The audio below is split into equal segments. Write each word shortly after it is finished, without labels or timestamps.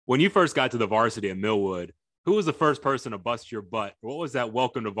When you first got to the varsity at Millwood, who was the first person to bust your butt? What was that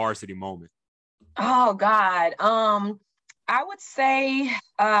welcome to varsity moment? Oh God. I would say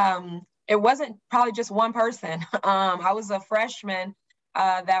it wasn't probably just one person. I was a freshman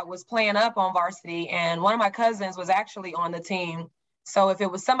that was playing up on varsity, and one of my cousins was actually on the team. So if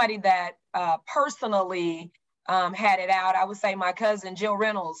it was somebody that personally had it out, I would say my cousin Jill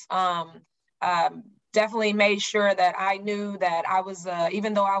Reynolds definitely made sure that I knew that I was,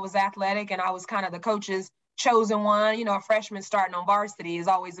 even though I was athletic and I was kind of the coach's chosen one, a freshman starting on varsity is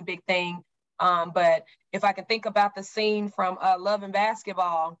always a big thing. But if I can think about the scene from Love and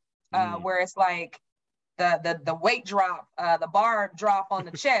Basketball, where it's like the weight drop, the bar drop on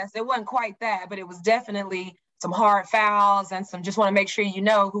the chest, it wasn't quite that, but it was definitely some hard fouls and some just want to make sure you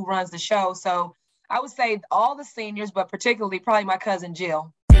know who runs the show. So I would say all the seniors, but particularly probably my cousin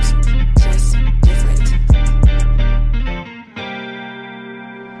Jill.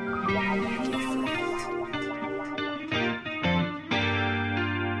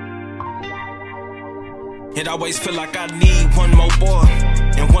 It always feel like I need one more boy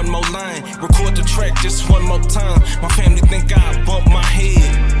and one more line. Record the track just one more time. My family think I bumped my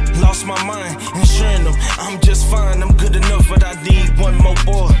head, lost my mind, ensuring them I'm just fine. I'm good enough, but I need one more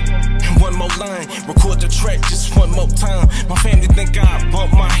boy and one more line. Record the track just one more time. My family think I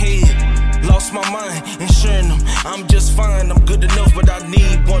bumped my head, lost my mind, ensuring them I'm just fine. I'm good enough, but I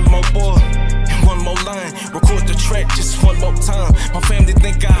need one more boy and one more line. Record the track just one more time. My family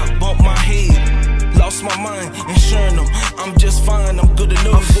think I bumped my head, lost my mind, ensuring them I'm just fine, I'm good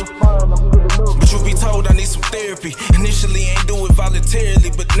enough. But truth be told, I need some therapy. Initially ain't do it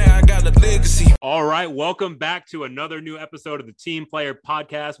voluntarily, but now I got a legacy. All right, welcome back to another new episode of the Team Player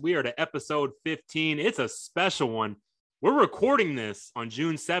Podcast. We are to episode 15. It's a special one. We're recording this on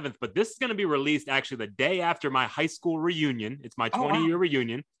June 7th, but this is going to be released actually the day after my high school reunion. It's my 20-year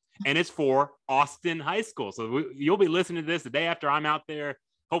reunion, and it's for Austin High School. So you'll be listening to this the day after I'm out there.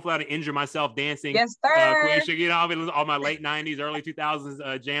 Hopefully I didn't injure myself dancing. Yes, sir. Queisha, I'll be all my late 90s, early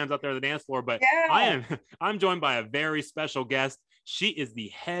 2000s jams out there on the dance floor. But yeah. I'm joined by a very special guest. She is the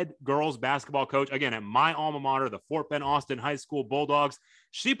head girls basketball coach, again, at my alma mater, the Fort Bend Austin High School Bulldogs.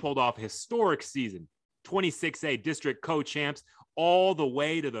 She pulled off a historic season, 26A district co-champs, all the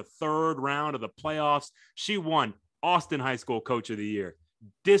way to the third round of the playoffs. She won Austin High School Coach of the Year,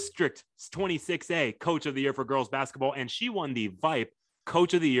 District 26A Coach of the Year for girls basketball, and she won the VIPE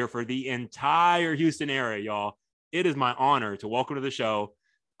Coach of the Year for the entire Houston area, y'all. It is my honor to welcome to the show,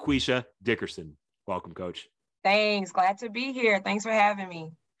 Queisha Dickerson. Welcome, Coach. Thanks. Glad to be here. Thanks for having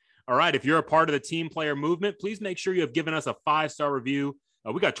me. All right. If you're a part of the team player movement, please make sure you have given us a 5-star review.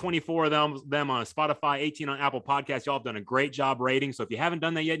 We got 24 of them on Spotify, 18 on Apple Podcasts. Y'all have done a great job rating. So if you haven't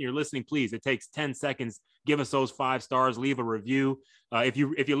done that yet and you're listening, please, it takes 10 seconds. Give us those 5 stars. Leave a review. If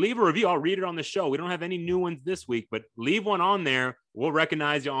you leave a review, I'll read it on the show. We don't have any new ones this week, but leave one on there. We'll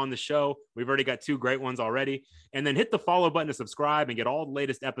recognize you on the show. We've already got 2 great ones already. And then hit the follow button to subscribe and get all the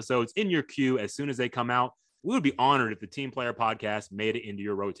latest episodes in your queue as soon as they come out. We would be honored if the Team Player Podcast made it into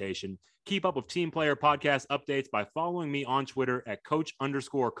your rotation. Keep up with Team Player Podcast updates by following me on Twitter at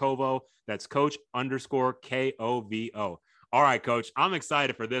Coach_Kovo. That's Coach_KOVO. All right, Coach, I'm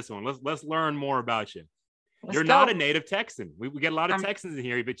excited for this one. Let's learn more about you. You're not a native Texan. We get a lot of Texans in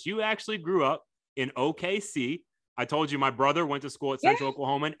here, but you actually grew up in OKC. I told you my brother went to school at Central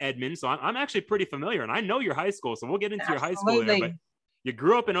Oklahoma in Edmond, so I'm actually pretty familiar, and I know your high school, so we'll get into your high school there. But you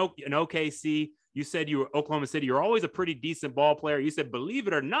grew up in OKC. You said you were Oklahoma City. You're always a pretty decent ball player. You said, believe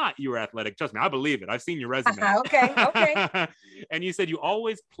it or not, you were athletic. Trust me, I believe it. I've seen your resume. Okay. And you said you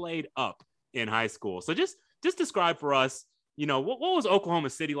always played up in high school. So just describe for us, what was Oklahoma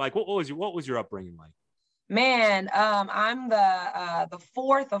City like? What was your upbringing like? Man, I'm the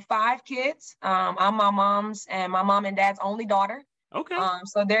 4th of 5 kids. I'm my mom and dad's only daughter. Okay.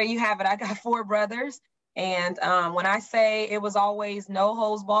 So there you have it. I got 4 brothers. And when I say it was always no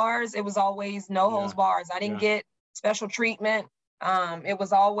holds bars, it was always no holds bars. I didn't get special treatment. It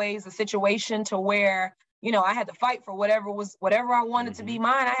was always a situation to where, I had to fight for whatever I wanted to be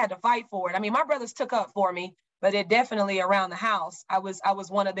mine. I had to fight for it. I mean, my brothers took up for me, but it definitely around the house, I was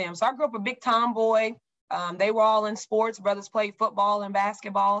one of them. So I grew up a big tomboy. They were all in sports. Brothers played football and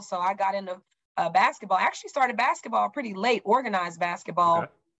basketball. So I got into basketball. I actually started basketball pretty late, organized basketball.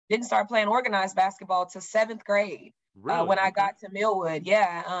 Okay. Didn't start playing organized basketball till 7th grade. Really? When I got to Millwood.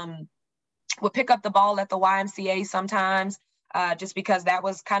 Would pick up the ball at the YMCA sometimes, just because that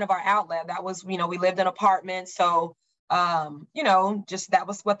was kind of our outlet. That was, we lived in apartments. So, just that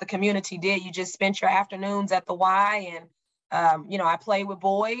was what the community did. You just spent your afternoons at the Y, and, I played with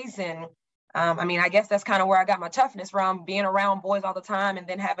boys, and I mean, I guess that's kind of where I got my toughness from, being around boys all the time and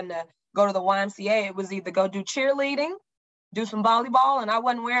then having to go to the YMCA. It was either go do cheerleading, do some volleyball, and I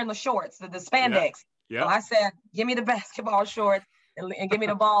wasn't wearing the shorts, the spandex. Yeah. So I said, give me the basketball shorts and give me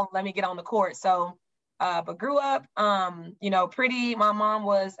the ball, let me get on the court. So, but grew up, you know, pretty, my mom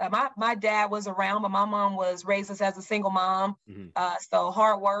was, my dad was around, but my mom was raised us as a single mom. So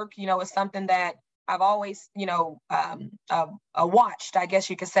hard work, you know, is something that I've always, you know, watched, I guess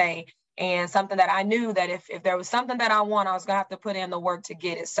you could say, and something that I knew that if there was something that I want, I was gonna have to put in the work to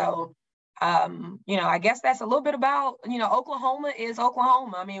get it. So, you know, I guess that's a little bit about, you know, Oklahoma is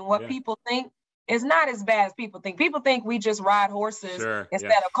Oklahoma. I mean, what people think is not as bad as people think. People think we just ride horses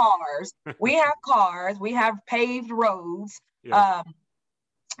instead of cars. We have cars, we have paved roads.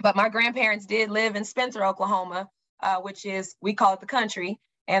 But my grandparents did live in Spencer, Oklahoma, which is, we call it the country.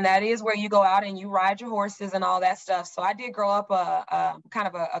 And that is where you go out and you ride your horses and all that stuff. So I did grow up kind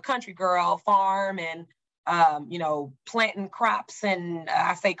of a country girl, farm and, you know, planting crops and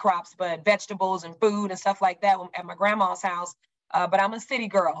I say crops, but vegetables and food and stuff like that at my grandma's house. But I'm a city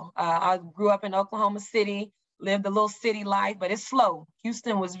girl. I grew up in Oklahoma City, lived a little city life, but it's slow.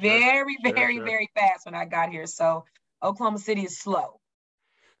 Houston was very fast when I got here. So Oklahoma City is slow.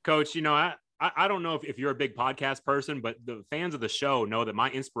 Coach, you know, I don't know if you're a big podcast person, but the fans of the show know that my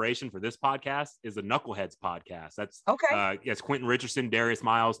inspiration for this podcast is the Knuckleheads podcast. That's it's Quentin Richardson, Darius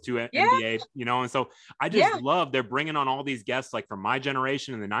Miles, two NBA, you know, and so I just love they're bringing on all these guests like from my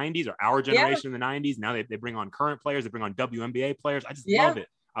generation in the 90s or our generation in the 90s. Now they bring on current players, they bring on WNBA players. I just love it.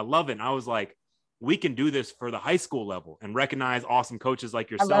 I love it. And I was like, we can do this for the high school level and recognize awesome coaches like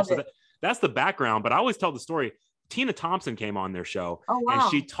yourself. So that's the background. But I always tell the story. Tina Thompson came on their show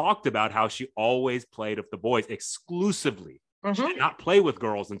and she talked about how she always played with the boys exclusively. She did not play with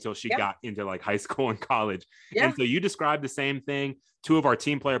girls until she got into like high school and college. And so you described the same thing. Two of our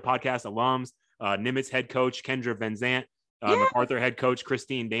Team Player Podcast alums, Nimitz head coach Kendra Van Zant, MacArthur head coach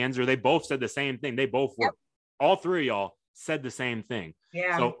Christine Danzer, they both said the same thing. They both were, all three of y'all said the same thing.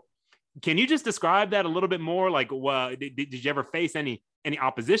 So can you just describe that a little bit more? Like, did you ever face any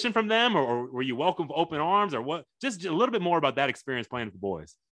opposition from them or were you welcomed with open arms or what? Just a little bit more about that experience playing with the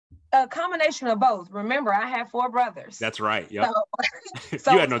boys. A combination of both. Remember, I have 4 brothers. That's right. Yep.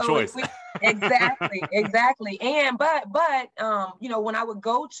 So you had no choice. Exactly. And, but, you know, when I would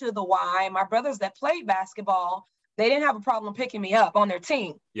go to the Y, my brothers that played basketball, they didn't have a problem picking me up on their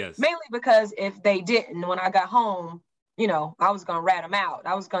team. Yes. Mainly because if they didn't, when I got home, you know, I was going to rat them out.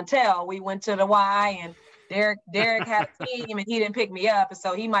 I was going to tell, we went to the Y and Derek had a team and he didn't pick me up. And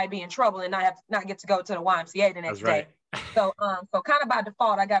so he might be in trouble and not get to go to the YMCA the next day. So kind of by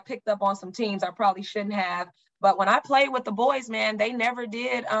default, I got picked up on some teams I probably shouldn't have. But when I played with the boys, man, they never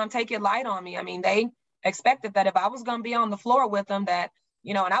did take it light on me. I mean, they expected that if I was going to be on the floor with them that,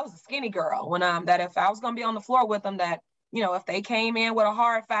 you know, and I was a skinny girl when that if I was going to be on the floor with them that, you know, if they came in with a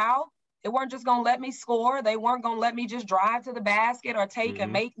hard foul, they weren't just going to let me score. They weren't going to let me just drive to the basket or take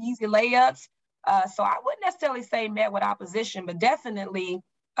and make easy layups. So I wouldn't necessarily say met with opposition, but definitely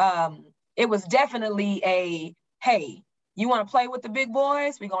it was definitely a, hey, you want to play with the big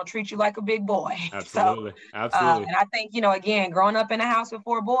boys? We're going to treat you like a big boy. Absolutely. And I think, you know, again, growing up in a house with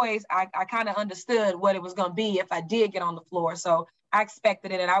 4 boys, I kind of understood what it was going to be if I did get on the floor. So I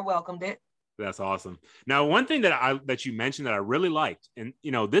expected it and I welcomed it. That's awesome. Now, one thing that you mentioned that I really liked, and,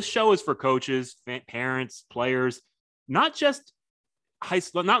 you know, this show is for coaches, parents, players, not just high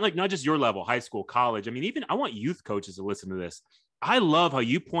school, not just your level, high school, college. I mean, even I want youth coaches to listen to this. I love how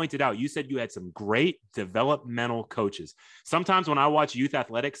you pointed out, you said you had some great developmental coaches. Sometimes when I watch youth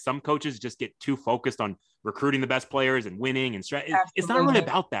athletics, some coaches just get too focused on recruiting the best players and winning and strategy. It's not really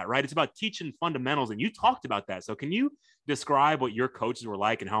about that, right? It's about teaching fundamentals. And you talked about that. So can you describe what your coaches were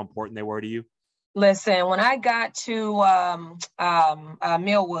like and how important they were to you? Listen, when I got to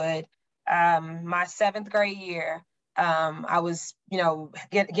Millwood, my 7th grade year, I was, you know,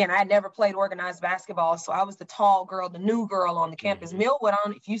 again, I had never played organized basketball. So I was the tall girl, the new girl on the campus. Millwood,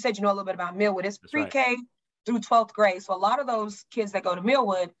 if you said you know a little bit about Millwood, it's pre-K through 12th grade. So a lot of those kids that go to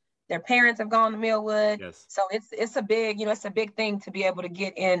Millwood, their parents have gone to Millwood. Yes. So it's a big, you know, it's a big thing to be able to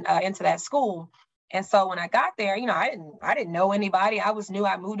get into that school. And so when I got there, you know, I didn't know anybody. I was new.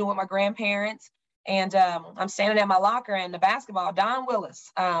 I moved in with my grandparents. And I'm standing at my locker and the basketball, Don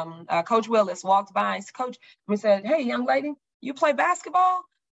Willis, Coach Willis walked by and Coach, he said, "Hey, young lady, you play basketball?"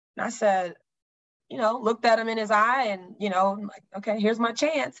 And I said, you know, looked at him in his eye and, you know, like, okay, here's my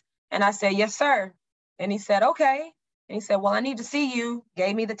chance. And I said, "Yes, sir." And he said, "Okay." And he said, "Well, I need to see you."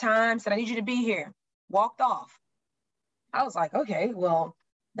 Gave me the time, said, "I need you to be here." Walked off. I was like, okay, well,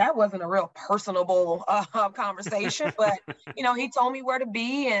 that wasn't a real personable conversation, but, you know, he told me where to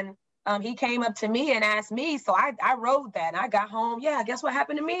be and he came up to me and asked me. So I wrote that, and I got home. Yeah, guess what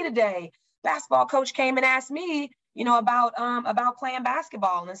happened to me today? Basketball coach came and asked me, about playing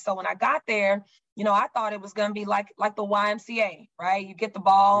basketball. And so when I got there, I thought it was going to be like the YMCA, right? You get the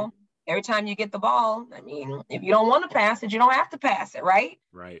ball. Every time you get the ball, I mean, if you don't want to pass it, you don't have to pass it, right?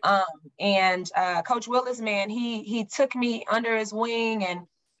 Right. And Coach Willis, man, he took me under his wing, and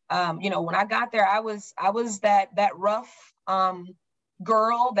when I got there, I was that rough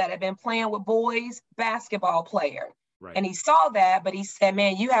girl that had been playing with boys, basketball player. Right. And he saw that, but he said,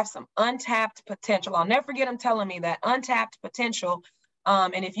 man, you have some untapped potential. I'll never forget him telling me that, untapped potential.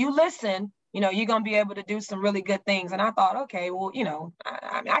 And if you listen, you're going to be able to do some really good things. And I thought, okay, well,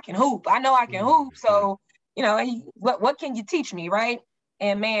 I mean, I can hoop. I know I can hoop. So, what can you teach me, right?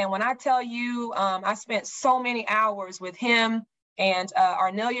 And man, when I tell you, I spent so many hours with him and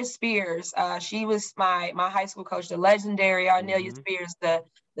Arnelia Spears. She was my high school coach, the legendary Arnelia Spears.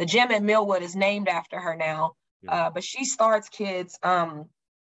 The gym at Millwood is named after her now. Yeah. But she starts kids in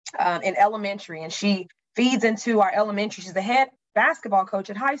elementary, and she feeds into our elementary. She's the head basketball coach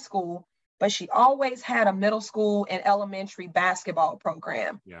at high school, but she always had a middle school and elementary basketball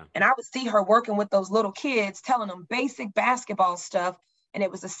program. Yeah. And I would see her working with those little kids, telling them basic basketball stuff. And it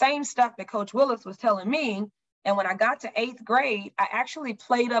was the same stuff that Coach Willis was telling me. And when I got to 8th grade, I actually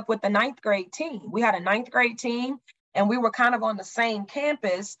played up with the 9th grade team. We had a 9th grade team, and we were kind of on the same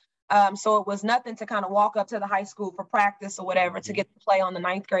campus. So it was nothing to kind of walk up to the high school for practice or whatever to get to play on the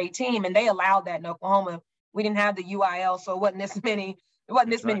 9th grade team. And they allowed that in Oklahoma. We didn't have the UIL, so it wasn't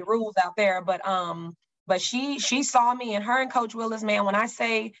this many rules out there. But she saw me, and her and Coach Willis, man, when I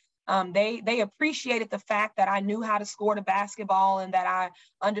say they appreciated the fact that I knew how to score the basketball and that I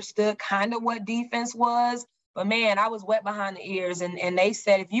understood kind of what defense was. But man, I was wet behind the ears. And they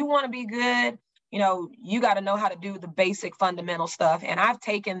said, if you want to be good, you got to know how to do the basic fundamental stuff. And I've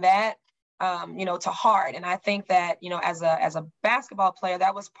taken that, to heart. And I think that, as a basketball player,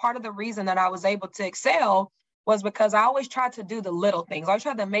 that was part of the reason that I was able to excel, was because I always tried to do the little things. I always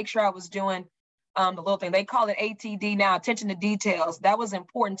tried to make sure I was doing the little thing. They call it ATD now, attention to details. That was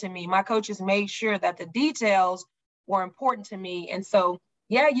important to me. My coaches made sure that the details were important to me. And so,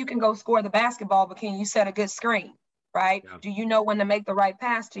 yeah, you can go score the basketball, but can you set a good screen? Right? Yeah. Do you know when to make the right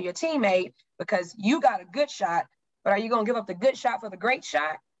pass to your teammate? Because you got a good shot, but are you going to give up the good shot for the great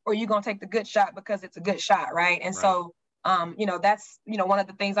shot? Or are you going to take the good shot because it's a good shot, right? And so, that's, one of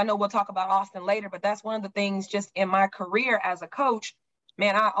the things, I know we'll talk about Austin later, but that's one of the things just in my career as a coach,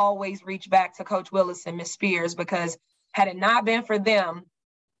 man, I always reach back to Coach Willis and Miss Spears, because had it not been for them,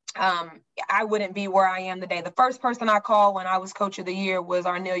 I wouldn't be where I am today. The first person I called when I was Coach of the Year was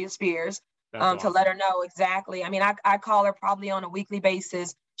Arnelia Spears. Awesome. To let her know exactly. I mean, I call her probably on a weekly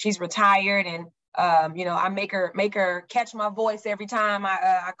basis. She's retired, and I make her catch my voice every time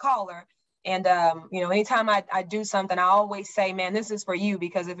I call her. And anytime I do something, I always say, man, this is for you,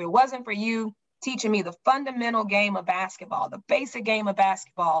 because if it wasn't for you teaching me the fundamental game of basketball, the basic game of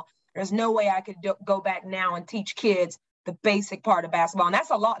basketball, there's no way I could go back now and teach kids the basic part of basketball. And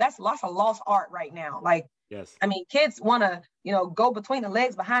that's a lost art right now. Like, yes. I mean, kids want to, go between the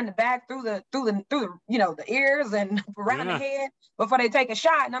legs, behind the back, through the the ears and around the head before they take a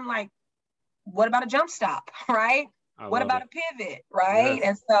shot. And I'm like, what about a jump stop, right? What about a pivot, right? Yes.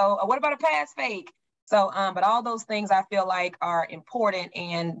 And so what about a pass fake? So, but all those things I feel like are important.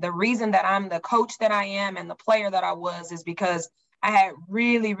 And the reason that I'm the coach that I am and the player that I was is because I had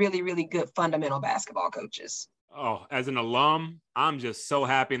really, really, really good fundamental basketball coaches. Oh, as an alum, I'm just so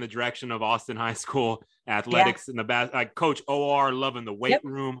happy in the direction of Austin High School athletics in the like Coach OR, loving the weight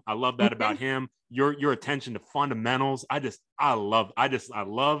room. I love that about him. Your attention to fundamentals. I love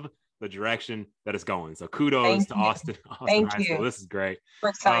the direction that it's going. So kudos to Austin High School. This is great. We're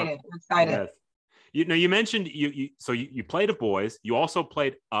excited. Yes. You mentioned you played with boys. You also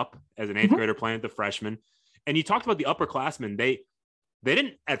played up as an 8th grader playing with the freshmen, and you talked about the upperclassmen. They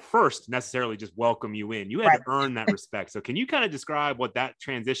didn't at first necessarily just welcome you in. You had to earn that respect. So can you kind of describe what that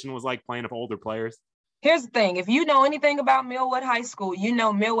transition was like playing with older players? Here's the thing. If you know anything about Millwood High School,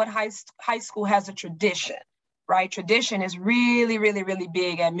 Millwood High School has a tradition, right? Tradition is really, really, really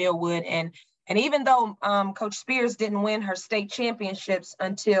big at Millwood. And even though Coach Spears didn't win her state championships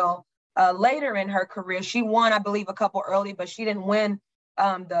until later in her career, she won, I believe, a couple early, but she didn't win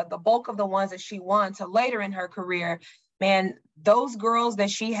the bulk of the ones that she won till later in her career. Man, those girls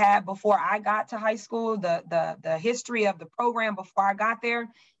that she had before I got to high school, the history of the program before I got there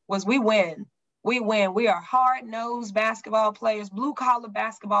was we win. We win. We are hard-nosed basketball players, blue-collar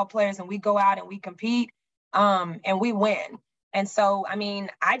basketball players, and we go out and we compete and we win. And so, I mean,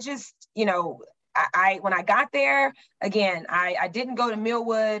 I just, when I got there, again, I didn't go to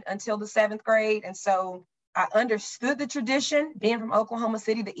Millwood until the 7th grade. And so I understood the tradition, being from Oklahoma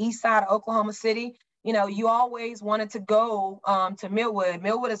City, the east side of Oklahoma City. You know, you always wanted to go to Millwood.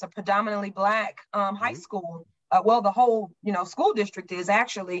 Millwood is a predominantly Black high school. Well, the whole, school district is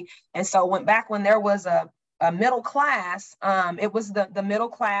actually. And so when there was a middle class, it was the middle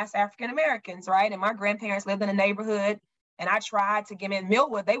class African-Americans, right? And my grandparents lived in a neighborhood, and I tried to get in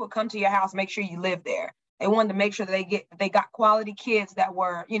Millwood. They would come to your house, make sure you lived there. They wanted to make sure that they got quality kids that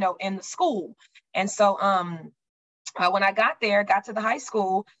were, in the school. And so when I got to the high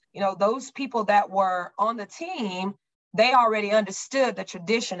school, those people that were on the team, they already understood the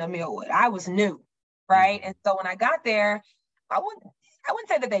tradition of Millwood. I was new, right? And so when I got there, I wouldn't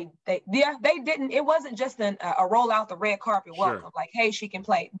say that they didn't. It wasn't just a roll out the red carpet welcome, like, hey, she can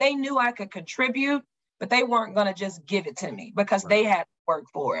play. They knew I could contribute, but they weren't going to just give it to me because they had to work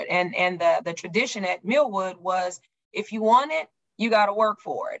for it. And the tradition at Millwood was, if you want it, you got to work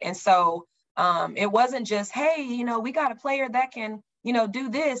for it. And so it wasn't just, hey, we got a player that can, do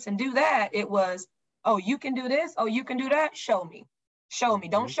this and do that. It was, oh, you can do this. Oh, you can do that. Show me.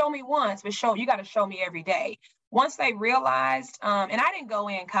 Don't show me once, but you got to show me every day. Once they realized, and I didn't go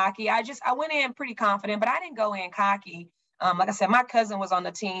in cocky. I went in pretty confident, but I didn't go in cocky. Like I said, my cousin was on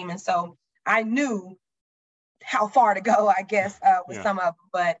the team. And so I knew how far to go, I guess, with some of them.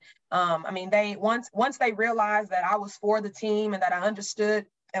 But they once they realized that I was for the team and that I understood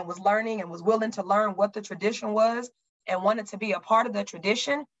and was learning and was willing to learn what the tradition was and wanted to be a part of the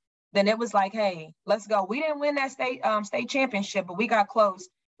tradition, then it was like, hey, let's go. We didn't win that state championship, but we got close.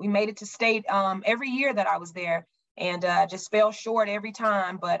 We made it to state every year that I was there, and just fell short every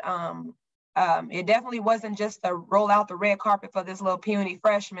time. But it definitely wasn't just to roll out the red carpet for this little puny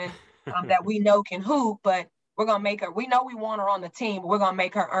freshman that we know can hoop, but we're going to make her, we know we want her on the team, but we're going to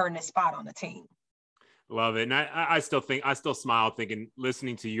make her earn this spot on the team. Love it. And I still smile thinking,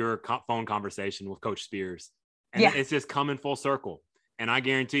 listening to your phone conversation with Coach Spears. And it's just coming full circle. And I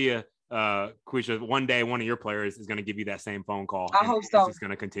guarantee you, Queisha, one day one of your players is going to give you that same phone call. I hope so. It's just going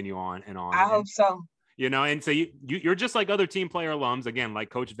to continue on and on. I hope so. And so you're just like other team player alums, again, like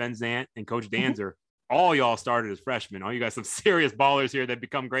Coach Van Zant and Coach Danzer. All y'all started as freshmen. All you guys, some serious ballers here that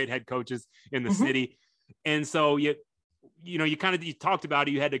become great head coaches in the city. And so you talked about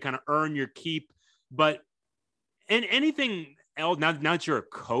it. You had to kind of earn your keep. But and anything else, now that you're a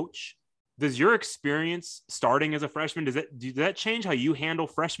coach, does your experience starting as a freshman, does that change how you handle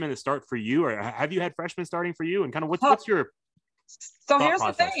freshmen that start for you? Or have you had freshmen starting for you? And kind of what's your So here's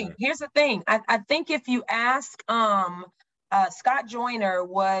the thing. I think if you ask Scott Joyner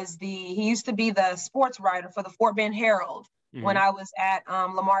he used to be the sports writer for the Fort Bend Herald when I was at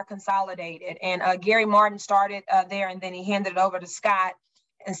Lamar Consolidated. And Gary Martin started there, and then he handed it over to Scott.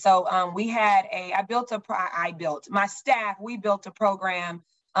 And so my staff, we built a program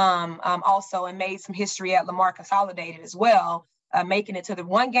also, and made some history at Lamar Consolidated as well, making it to the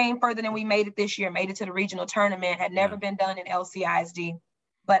one game further than we made it this year, made it to the regional tournament, had never been done in LCISD.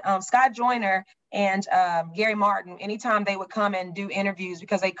 But Scott Joyner and Gary Martin, anytime they would come and do interviews,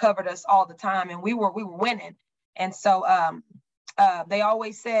 because they covered us all the time, and we were winning. And so they would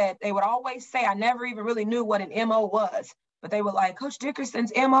always say, I never even really knew what an MO was, but they were like, Coach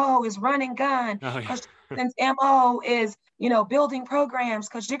Dickerson's MO is running gun. Oh, yeah. Coach Dickerson's MO is, building programs.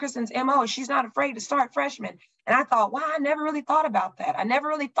 Coach Dickerson's MO, she's not afraid to start freshmen. And I thought, wow, I never really thought about that. I never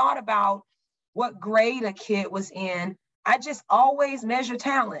really thought about what grade a kid was in. I just always measure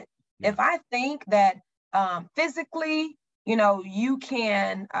talent. Yeah. If I think that physically, you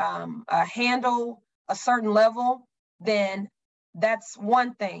can handle a certain level, then that's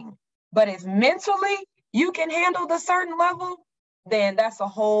one thing. But if mentally you can handle the certain level, then that's a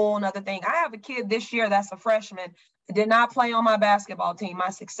whole nother thing. I have a kid this year that's a freshman that did not play on my basketball team, my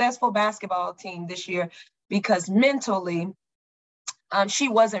successful basketball team this year, because mentally she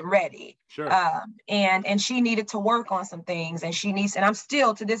wasn't ready. Sure. And she needed to work on some things, and I'm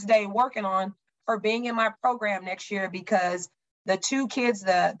still to this day working on her being in my program next year, because the two kids,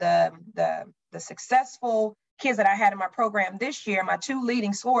 the successful kids that I had in my program this year, my two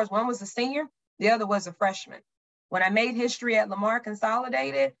leading scorers, one was a senior, the other was a freshman. When I made history at Lamar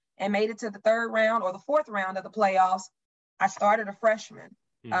Consolidated and made it to the third round or the fourth round of the playoffs, I started a freshman,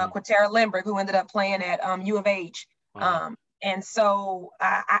 Quatera Lindbergh, who ended up playing at U of H. Wow. And so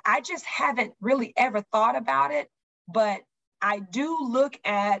I just haven't really ever thought about it, but I do look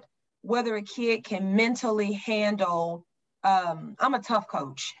at whether a kid can mentally handle. I'm a tough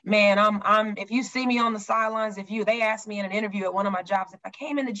coach, man. If you see me on the sidelines, they asked me in an interview at one of my jobs, if I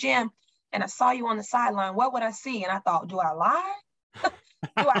came in the gym and I saw you on the sideline, what would I see? And I thought, do I lie?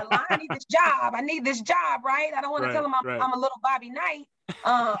 Do I lie? I need this job. I need this job, right? I don't want to tell them I'm a little Bobby Knight.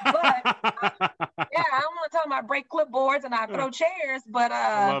 But yeah, I don't want to tell them I break clipboards and I throw chairs, but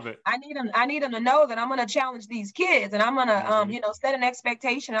I love it. I need them to know that I'm going to challenge these kids, and I'm going to set an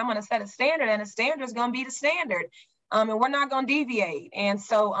expectation. I'm going to set a standard, and the standard is going to be the standard. And we're not going to deviate. And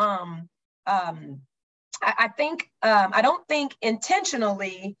so I think I don't think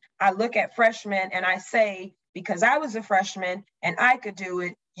intentionally I look at freshmen and I say, because I was a freshman and I could do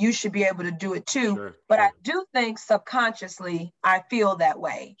it, you should be able to do it too. But I do think subconsciously I feel that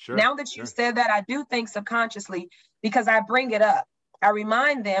way. Now that you said that, I do think subconsciously, because I bring it up. I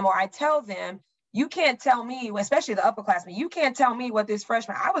remind them, or I tell them, you can't tell me, especially the upperclassmen, you can't tell me what this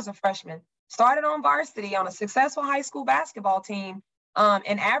freshman, I was a freshman, started on varsity on a successful high school basketball team,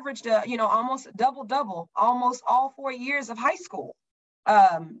 and averaged almost double, almost all 4 years of high school.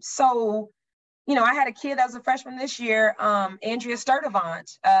 So I had a kid that was a freshman this year, Andrea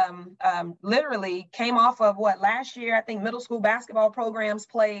Sturdivant, literally came off of last year, I think middle school basketball programs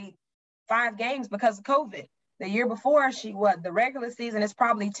played 5 games because of COVID. The year before, the regular season is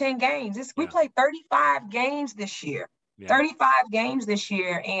probably 10 games. We played 35 games this year, 35 games this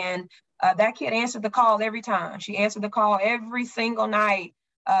year. And that kid answered the call every time. She answered the call every single night.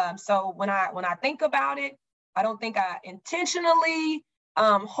 So when I think about it, I don't think I intentionally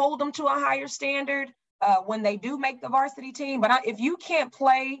hold them to a higher standard when they do make the varsity team. But if you can't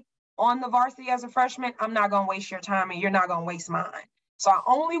play on the varsity as a freshman, I'm not going to waste your time, and you're not going to waste mine. So I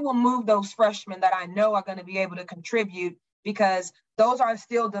only will move those freshmen that I know are going to be able to contribute, because those are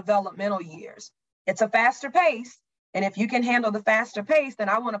still developmental years. It's a faster pace. And if you can handle the faster pace, then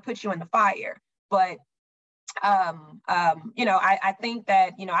I want to put you in the fire. But, I think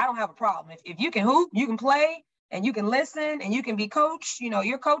that, I don't have a problem. If you can hoop, you can play, and you can listen, and you can be coached,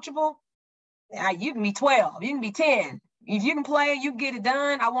 you're coachable. You can be 12, you can be 10. If you can play, you get it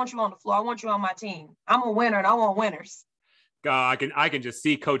done. I want you on the floor. I want you on my team. I'm a winner, and I want winners. God, I can just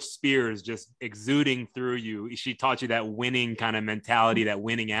see Coach Spears just exuding through you. She taught you that winning kind of mentality, that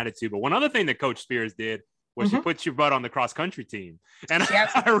winning attitude. But one other thing that Coach Spears did was she put your butt on the cross country team, and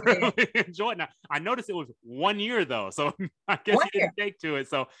I really enjoyed it. Now, I noticed it was 1 year though, so I guess you didn't take to it.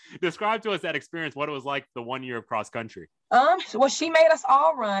 So describe to us that experience, what it was like the 1 year of cross country. Well, she made us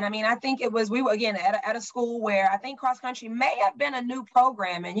all run. I mean, I think we were again at a school where I think cross country may have been a new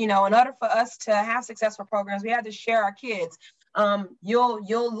program, and in order for us to have successful programs, we had to share our kids.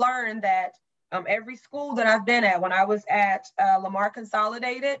 You'll learn that every school that I've been at, when I was at Lamar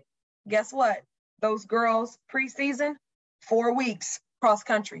Consolidated, guess what? Those girls preseason, 4 weeks cross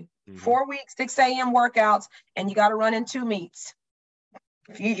country, 4 weeks, 6 a.m. workouts, and you got to run in 2 meets.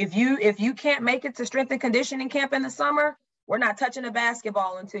 If you can't make it to strength and conditioning camp in the summer, we're not touching a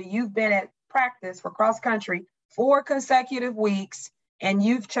basketball until you've been at practice for cross country 4 consecutive weeks, and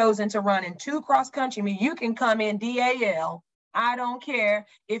you've chosen to run in 2 cross country meets. You can come in DAL. I don't care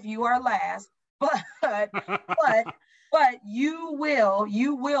if you are last, but you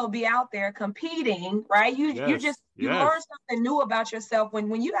will be out there competing, right? You learn something new about yourself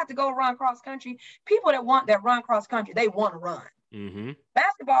when you have to go run cross country. People that run cross country, they want to run.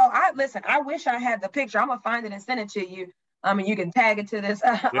 Basketball, I wish I had the picture. I'm gonna find it and send it to you. And you can tag it to this.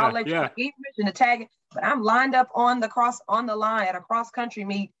 I'll let you give permission to tag it. But I'm lined up on the line at a cross country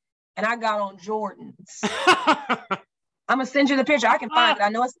meet, and I got on Jordans. I'm gonna send you the picture. I can find it. I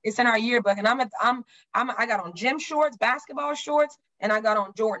know it's in our yearbook, and I got on gym shorts, basketball shorts, and I got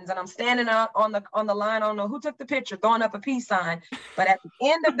on Jordans, and I'm standing out on the line. I don't know who took the picture, throwing up a peace sign. But at the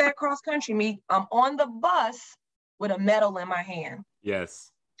end of that cross country meet, I'm on the bus with a medal in my hand.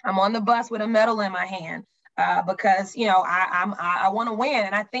 Yes, I'm on the bus with a medal in my hand because I want to win,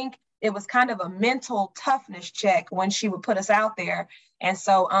 and I think it was kind of a mental toughness check when she would put us out there. And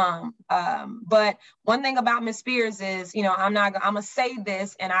so, but one thing about Miss Spears is, I'm gonna say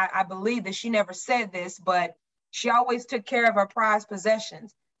this, and I believe that she never said this, but she always took care of her prized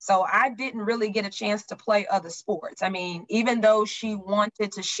possessions. So I didn't really get a chance to play other sports. I mean, even though she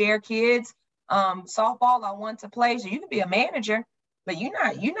wanted to share kids, softball, I wanted to play. So you can be a manager, but you're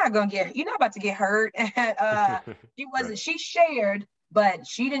not about to get hurt. She shared, but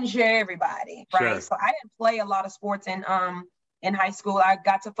she didn't share everybody, right? Sure. So I didn't play a lot of sports in high school. I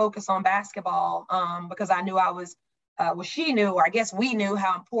got to focus on basketball because I knew she knew, or I guess we knew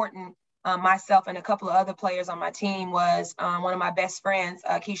how important myself and a couple of other players on my team was. One of my best friends,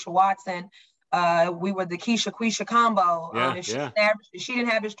 Queisha Watson, we were the Queisha combo. If she didn't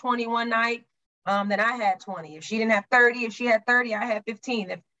have his 21 night, then I had 20. If she didn't have 30, if she had 30, I had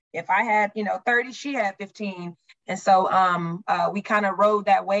 15. If I had 30, she had 15. And so we kind of rode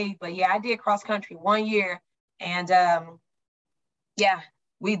that wave. But yeah, I did cross country 1 year, and Yeah,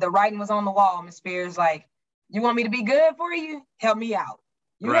 the writing was on the wall. Miss Spears, like, you want me to be good for you? Help me out.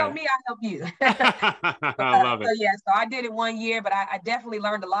 You help me, I help you. I love it. So I did it 1 year, but I definitely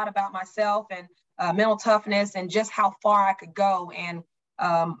learned a lot about myself and mental toughness and just how far I could go. And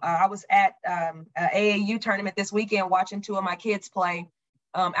I was at an AAU tournament this weekend watching 2 of my kids play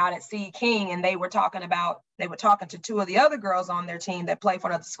out at C. King, and they were talking to 2 of the other girls on their team that play for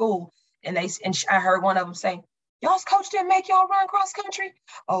another school, and I heard one of them say, "Y'all's coach didn't make y'all run cross country?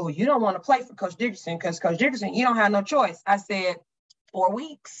 Oh, you don't want to play for Coach Dickerson because Coach Dickerson, you don't have no choice." I said, 4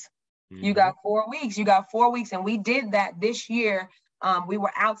 weeks. Mm-hmm. You got 4 weeks. You got 4 weeks. And we did that this year. We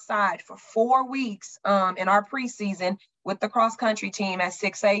were outside for 4 weeks in our preseason with the cross country team at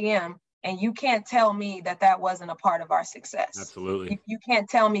 6 a.m. And you can't tell me that wasn't a part of our success. Absolutely. You can't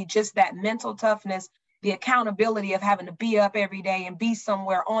tell me just that mental toughness, the accountability of having to be up every day and be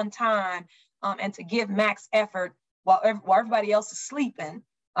somewhere on time and to give max effort while everybody else is sleeping.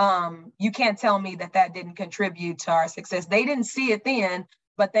 You can't tell me that didn't contribute to our success. They didn't see it then,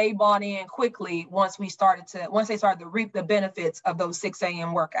 but they bought in quickly once they started to reap the benefits of those 6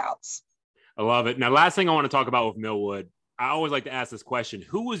 a.m. workouts. I love it. Now, last thing I want to talk about with Millwood, I always like to ask this question: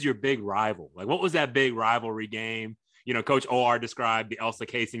 who was your big rival? Like, what was that big rivalry game? You know, Coach OR described the Elsa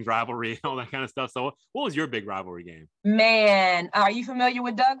Casings rivalry, all that kind of stuff. So what was your big rivalry game? Man, are you familiar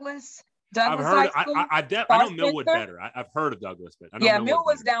with Douglas? I've heard. I know Millwood better. I've heard of Douglas, but I know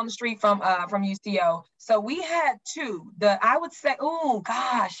Millwood's down the street from UCO. So we had 2. I would say, oh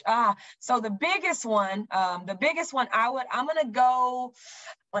gosh, so the biggest one, I'm gonna go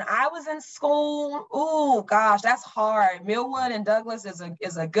when I was in school. Oh gosh, that's hard. Millwood and Douglas is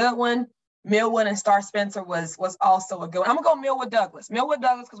a good one. Millwood and Star Spencer was also a good one. I'm gonna go Millwood Douglas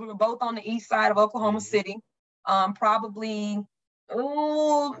because we were both on the east side of Oklahoma City. Probably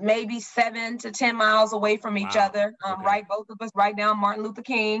maybe 7 to 10 miles away from each other. Okay. Right, both of us right down Martin Luther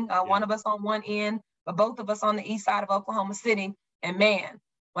King. One of us on one end, but both of us on the east side of Oklahoma City. And man,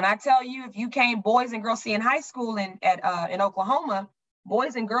 when I tell you, if you came boys and girls, see in high school in Oklahoma,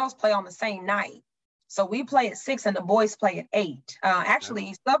 boys and girls play on the same night. So we play at 6 and the boys play at 8.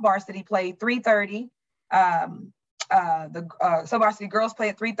 Actually, sub-varsity played 3:30. The sub-varsity girls play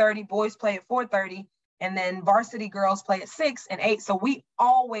at 3:30, boys play at 4:30. And then varsity girls play at 6 and 8. So we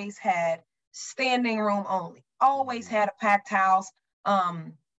always had standing room only, always had a packed house.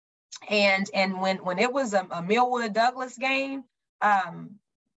 And when it was a Millwood Douglas game,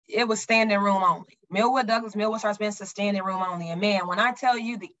 it was standing room only. Millwood Douglas, Millwood Star Spencer, standing room only. And man, when I tell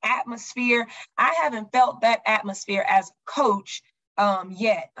you the atmosphere, I haven't felt that atmosphere as a coach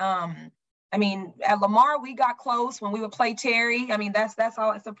yet. I mean, at Lamar, we got close when we would play Terry. I mean, that's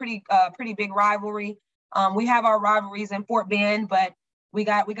all. It's a pretty big rivalry. We have our rivalries in Fort Bend, but we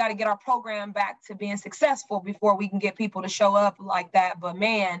got to get our program back to being successful before we can get people to show up like that. But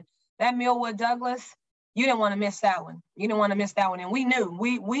man, that Millwood Douglas, you didn't want to miss that one. And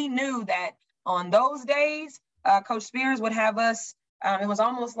we knew that on those days, Coach Spears would have us. It was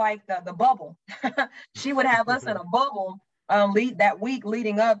almost like the bubble. She would have us in a bubble that week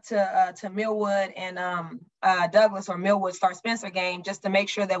leading up to Millwood and Douglas or Millwood Star Spencer game, just to make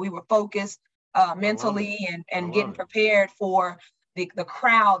sure that we were focused mentally and getting prepared for the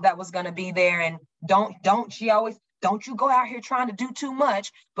crowd that was going to be there. And don't you go out here trying to do too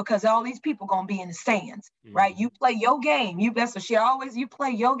much because all these people going to be in the stands, right? You play your game. You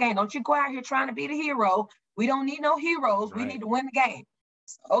play your game. Don't you go out here trying to be the hero. We don't need no heroes. Right. We need to win the game.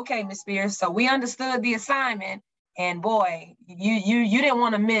 Okay, Ms. Spears. So we understood the assignment. And boy, you didn't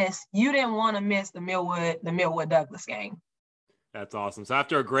want to miss the Millwood Douglas game. That's awesome. So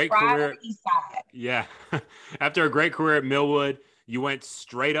after a great career, after a great career at Millwood, you went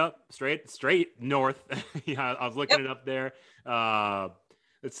straight north. I was looking it up there.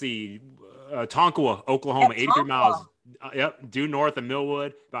 Let's see, Tonkawa, Oklahoma, 83 miles. Due north of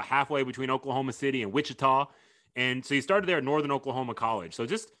Millwood, about halfway between Oklahoma City and Wichita. And so you started there at Northern Oklahoma College. So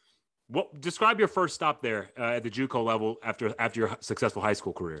just describe your first stop there at the JUCO level after your successful high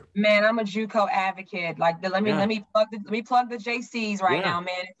school career. Man, I'm a JUCO advocate. Like, let me plug the JCs right now,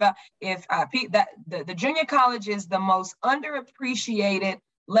 man. If the junior college is the most underappreciated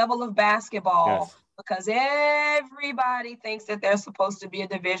level of basketball because everybody thinks that they're supposed to be a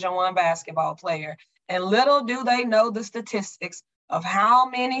Division I basketball player, and little do they know the statistics of how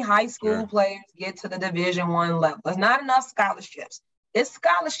many high school players get to the Division I level. There's not enough scholarships. It's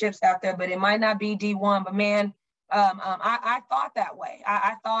scholarships out there, but it might not be D1. But man, I thought that way.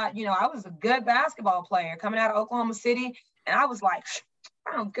 I thought, I was a good basketball player coming out of Oklahoma City, and I was like,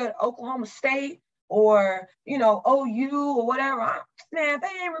 I'm good. Oklahoma State, or, you know, OU or whatever. Man,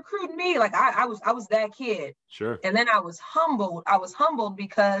 they ain't recruiting me. Like I was that kid. Sure. And then I was humbled. I was humbled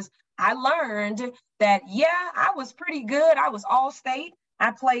because I learned that, yeah, I was pretty good. I was all-state.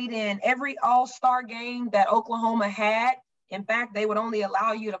 I played in every all-star game that Oklahoma had. In fact, they would only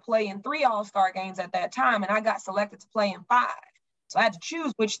allow you to play in 3 all-star games at that time, and I got selected to play in 5. So I had to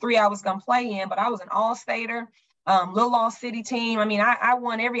choose which 3 I was going to play in, but I was an all-stater, little all-city team. I mean, I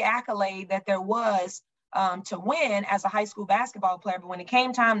won every accolade that there was to win as a high school basketball player. But when it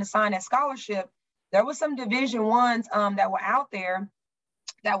came time to sign that scholarship, there was some Division I's that were out there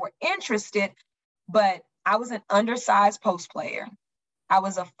that were interested, but I was an undersized post player. I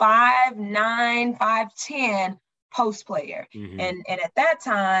was a 5'9", 5'10" post player. Mm-hmm. And at that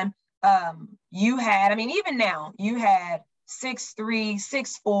time, you had, I mean, even now, you had 6'3",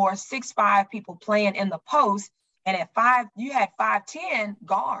 6'4", 6'5" people playing in the post. And at 5, you had 5'10"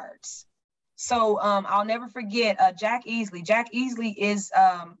 guards. So I'll never forget Jack Easley. Jack Easley is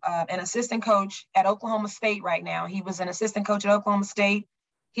an assistant coach at Oklahoma State right now. He was an assistant coach at Oklahoma State.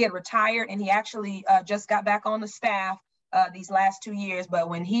 He had retired, and he actually just got back on the staff these last 2 years. But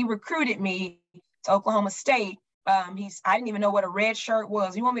when he recruited me to Oklahoma State, I didn't even know what a red shirt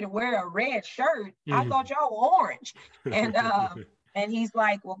was. You want me to wear a red shirt? Mm-hmm. I thought y'all were orange. And he's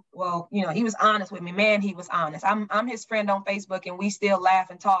like, well, you know, he was honest with me. Man, he was honest. I'm his friend on Facebook, and we still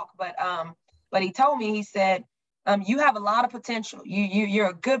laugh and talk. But he told me, he said, you have a lot of potential. You're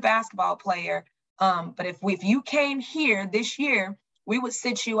a good basketball player. But if you came here this year, we would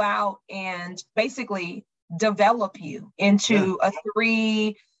sit you out and basically develop you into a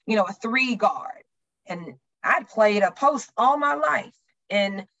 3 guard. And I'd played a post all my life.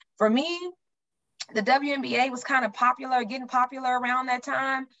 And for me, the WNBA was kind of getting popular around that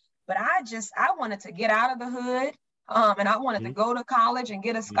time. But I wanted to get out of the hood. And I wanted to go to college and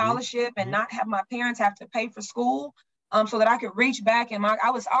get a scholarship and not have my parents have to pay for school, so that I could reach back. And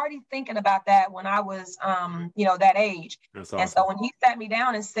I was already thinking about that when I was, that age. That's awesome. And so when he sat me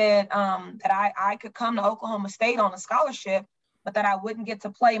down and said that I could come to Oklahoma State on a scholarship, but that I wouldn't get to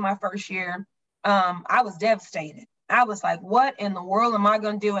play my first year, I was devastated. I was like, what in the world am I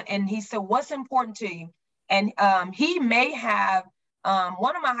going to do? And he said, what's important to you? And he may have,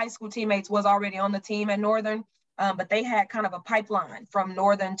 one of my high school teammates was already on the team at Northern. But they had kind of a pipeline from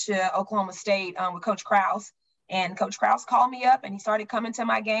Northern to Oklahoma State with Coach Krause. And Coach Krause called me up, and he started coming to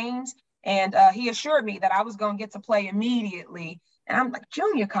my games. And he assured me that I was going to get to play immediately. And I'm like,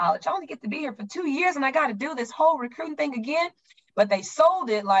 junior college, I only get to be here for 2 years, and I got to do this whole recruiting thing again. But they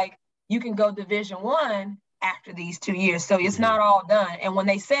sold it like you can go Division I after these 2 years. So it's not all done. And when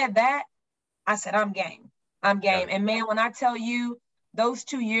they said that, I said, I'm game. Yeah. And man, when I tell you, those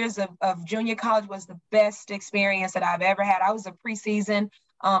 2 years of junior college was the best experience that I've ever had. I was a preseason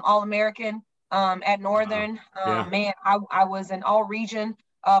All-American at Northern. Wow. Man, I was an all-region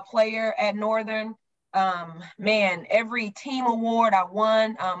player at Northern. Man, every team award I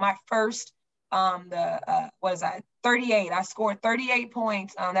won. My first, 38. I scored 38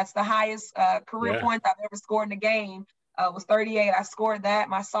 points. That's the highest career points I've ever scored in a game. Was 38. I scored that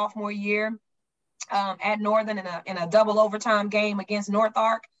my sophomore year. At Northern in a double overtime game against North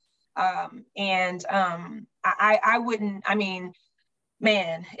Ark. I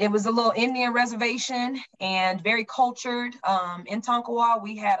mean, it was a little Indian reservation and very cultured. In Tonkawa,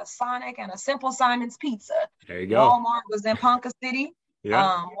 we had a Sonic and a Simple Simon's Pizza. There you go. Walmart was in Ponca City.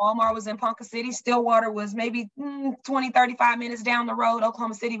 Yeah. Walmart was in Ponca City. Stillwater was maybe 20, 35 minutes down the road.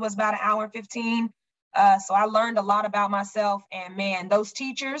 Oklahoma City was about an hour and 15. So I learned a lot about myself. And man, those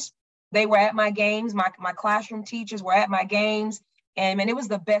teachers, they were at my games. My classroom teachers were at my games. And man, it was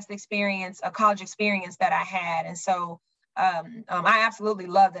the best experience, a college experience that I had. And so I absolutely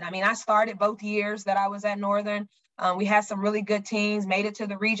loved it. I mean, I started both years that I was at Northern. We had some really good teams, made it to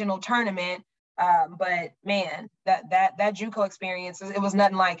the regional tournament. But man, that JUCO experience, it was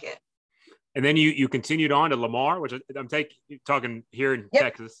nothing like it. And then you continued on to Lamar, which I'm talking here in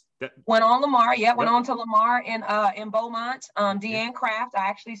Texas. Went on Lamar, went on to Lamar in Beaumont. Deanne Kraft, I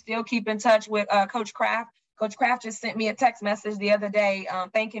actually still keep in touch with Coach Kraft. Coach Kraft just sent me a text message the other day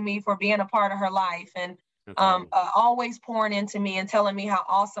thanking me for being a part of her life and always pouring into me and telling me how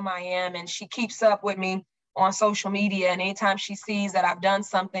awesome I am. And she keeps up with me on social media. And anytime she sees that I've done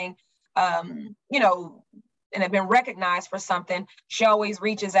something, and have been recognized for something, she always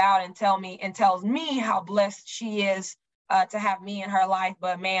reaches out and tells me how blessed she is to have me in her life.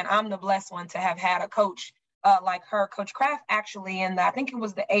 But man, I'm the blessed one to have had a coach like her. Coach Kraft actually I think it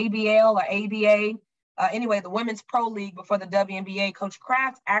was the ABL or ABA, anyway, the Women's Pro League before the WNBA. Coach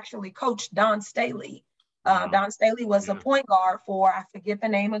Kraft actually coached Dawn Staley Don Staley was a point guard for, I forget the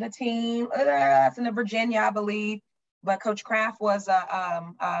name of the team. It's in Virginia, I believe. But Coach Kraft was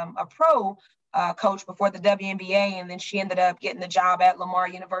a pro coach before the WNBA, and then she ended up getting the job at Lamar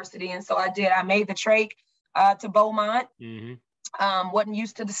University. And so I did. I made the trek to Beaumont. Wasn't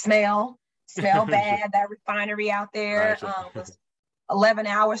used to the smell bad. That refinery out there was 11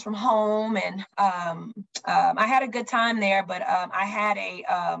 hours from home, and I had a good time there. But I had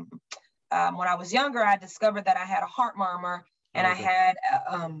when I was younger, I discovered that I had a heart murmur, and I had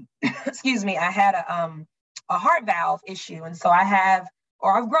I had a heart valve issue, and so I've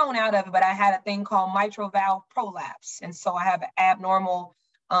grown out of it, but I had a thing called mitral valve prolapse, and so I have an abnormal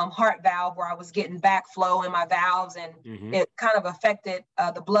heart valve where I was getting backflow in my valves, and it kind of affected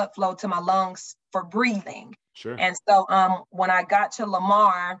the blood flow to my lungs for breathing. Sure. And so when I got to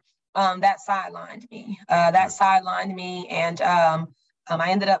Lamar, that sidelined me. And I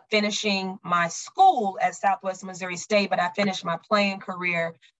ended up finishing my school at Southwest Missouri State, but I finished my playing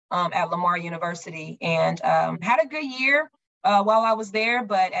career at Lamar University, and had a good year while I was there.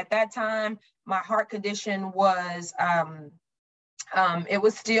 But at that time, my heart condition was it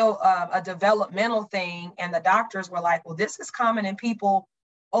was still a developmental thing, and the doctors were like, well, this is common in people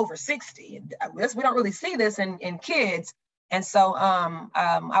over 60. We don't really see this in kids. And so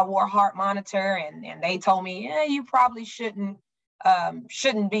I wore a heart monitor, and they told me, yeah, you probably shouldn't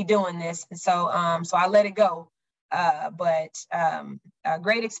be doing this. And so I let it go. But a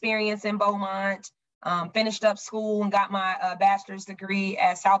great experience in Beaumont. Finished up school and got my bachelor's degree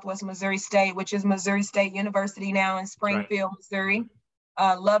at Southwest Missouri State, which is Missouri State University now in Springfield, Missouri.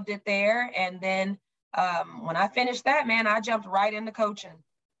 Loved it there. And then when I finished that, man, I jumped right into coaching.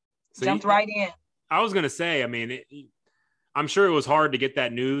 Right in. I was going to say, I mean, I'm sure it was hard to get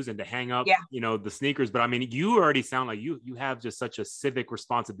that news and to hang up, the sneakers. But I mean, you already sound like you have just such a civic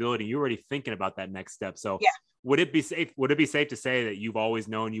responsibility. You're already thinking about that next step. So would it be safe to say that you've always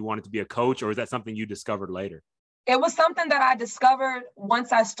known you wanted to be a coach, or is that something you discovered later? It was something that I discovered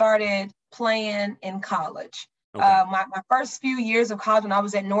once I started playing in college. Okay. My first few years of college, when I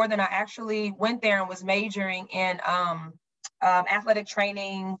was at Northern, I actually went there and was majoring in athletic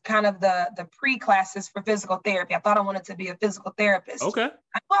training, kind of the pre-classes for physical therapy. I thought I wanted to be a physical therapist. Okay. I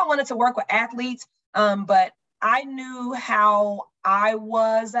knew I wanted to work with athletes, but I knew how I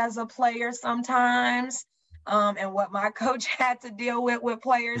was as a player sometimes, and what my coach had to deal with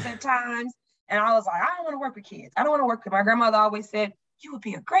players at times. And I was like, I don't want to work with kids. I don't want to work with. My grandmother always said, you would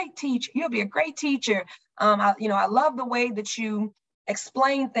be a great teacher. You'll be a great teacher. I love the way that you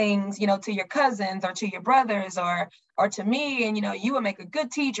explain things, to your cousins or to your brothers or to me, and, you would make a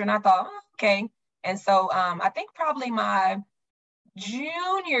good teacher. And I thought, oh, okay. And so I think probably my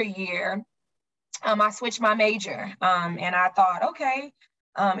junior year, I switched my major, and I thought, okay,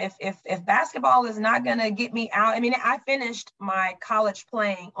 if basketball is not going to get me out, I mean, I finished my college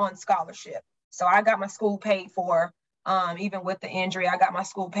playing on scholarship. So I got my school paid for, even with the injury, I got my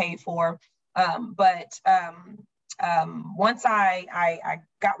school paid for. But once I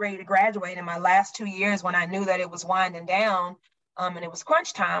got ready to graduate in my last 2 years, when I knew that it was winding down, and it was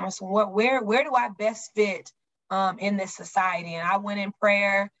crunch time, I said, where do I best fit in this society? And I went in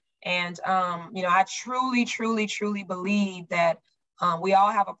prayer, and I truly, truly, truly believe that we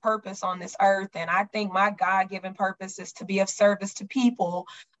all have a purpose on this earth. And I think my God-given purpose is to be of service to people,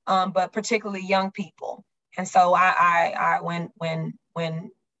 but particularly young people. And so when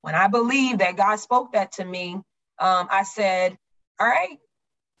I believed that God spoke that to me, I said, all right,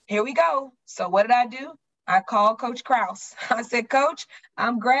 here we go. So what did I do? I called Coach Krause. I said, Coach,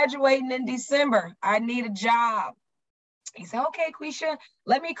 I'm graduating in December. I need a job. He said, okay, Queisha,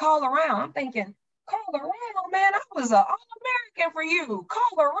 let me call around. I'm thinking, call around, man. I was an All-American for you.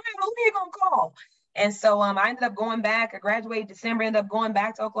 Call around. Who are you going to call? And so I ended up going back. I graduated December, ended up going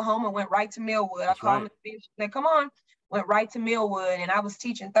back to Oklahoma, went right to Millwood. I called him and said, come on. Went right to Millwood, and I was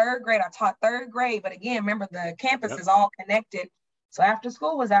teaching third grade. I taught third grade, but again, remember the campus is all connected. So after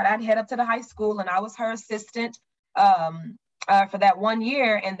school was out, I'd head up to the high school, and I was her assistant for that 1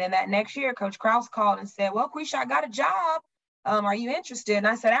 year. And then that next year, Coach Krause called and said, well, Queisha, I got a job. Are you interested? And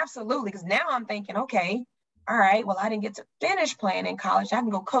I said, absolutely. Because now I'm thinking, okay, all right, well, I didn't get to finish playing in college. I can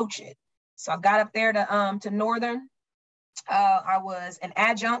go coach it. So I got up there to Northern. I was an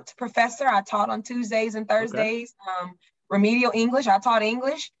adjunct professor. I taught on Tuesdays and Thursdays. Okay. Remedial English. I taught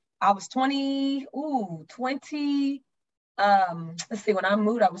English. I was 20. Let's see, when I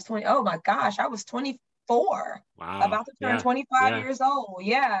moved, I was 20. Oh my gosh, I was 24. Wow. About to turn 25 years old.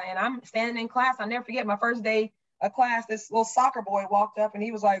 Yeah. And I'm standing in class. I'll never forget my first day of class. This little soccer boy walked up and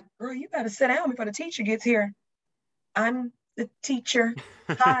he was like, girl, you better sit down before the teacher gets here. I'm the teacher.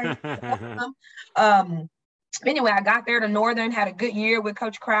 Hi. Anyway, I got there to Northern, had a good year with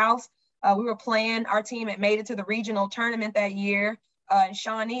Coach Krause. We were playing, our team had made it to the regional tournament that year in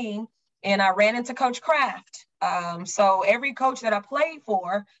Shawnee, and I ran into Coach Kraft. So every coach that I played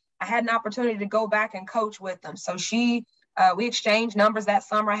for, I had an opportunity to go back and coach with them. So we exchanged numbers that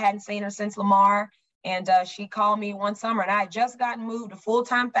summer. I hadn't seen her since Lamar. And she called me one summer, and I had just gotten moved to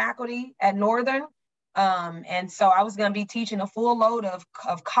full-time faculty at Northern. And so I was going to be teaching a full load of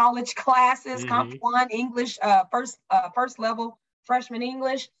college classes, Comp 1 English, first level freshman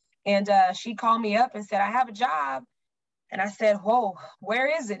English. And she called me up and said, I have a job. And I said, whoa, where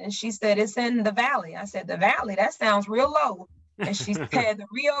is it? And she said, it's in the Valley. I said, the Valley? That sounds real low. And she said, the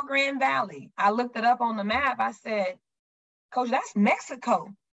Rio Grande Valley. I looked it up on the map. I said, Coach, that's Mexico.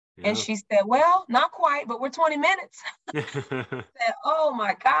 Yeah. And she said, well, not quite, but we're 20 minutes. I said, oh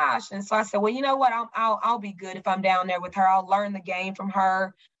my gosh. And so I said, well, you know what? I'll be good if I'm down there with her. I'll learn the game from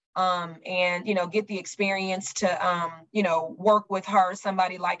her, and, get the experience to, work with her,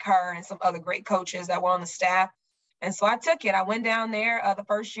 somebody like her and some other great coaches that were on the staff. And so I took it. I went down there the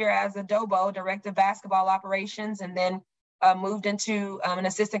first year as a DOBO, Director of Basketball Operations, and then moved into an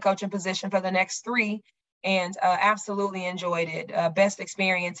assistant coaching position for the next 3. And absolutely enjoyed it. Best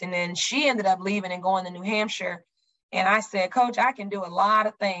experience. And then she ended up leaving and going to New Hampshire. And I said, Coach, I can do a lot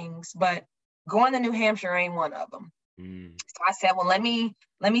of things, but going to New Hampshire ain't one of them. So I said, well, let me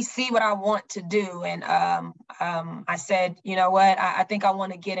see what I want to do. And I said, you know what, I think I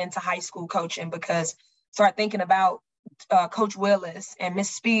want to get into high school coaching, because start thinking about Coach Willis and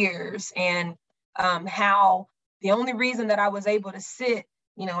Miss Spears, and how the only reason that I was able to sit,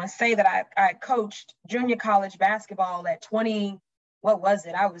 and say that I coached junior college basketball at 20, what was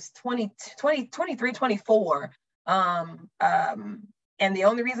it? I was 23, 24. And the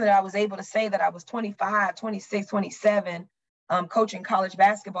only reason that I was able to say that I was 25, 26, 27, coaching college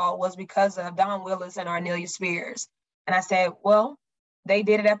basketball was because of Don Willis and Arnelia Spears. And I said, well, they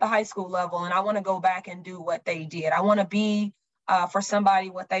did it at the high school level, and I want to go back and do what they did. I want to be for somebody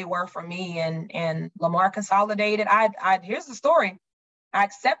what they were for me. And Lamar Consolidated. Here's the story. I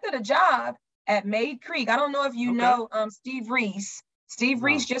accepted a job at Maid Creek. I don't know if you know Steve Reese. Steve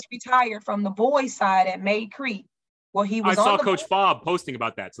Reese just retired from the boys side at Maid Creek. Well, I saw Coach Fobb posting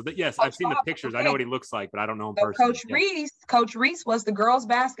about that. So yes, Coach I've seen the pictures. Okay. I know what he looks like, but I don't know him personally. Coach Reese was the girls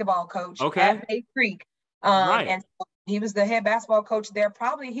basketball coach at Maid Creek. Right. And so he was the head basketball coach there.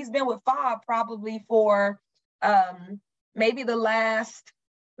 He's been with Fobb probably for maybe the last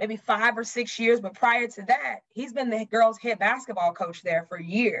 5 or 6 years, but prior to that, he's been the girls' head basketball coach there for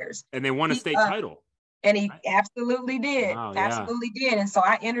years. And they won a state title. And he absolutely did. Wow, absolutely did. And so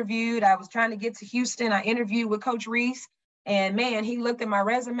I was trying to get to Houston. I interviewed with Coach Reese, and man, he looked at my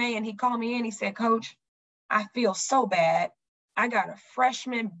resume and he called me in. He said, Coach, I feel so bad. I got a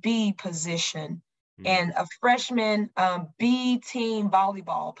freshman B position and a freshman B team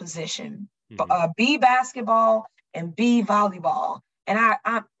volleyball position, B basketball and B volleyball. And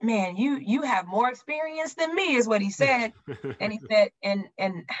I man, you have more experience than me, is what he said. And he said, and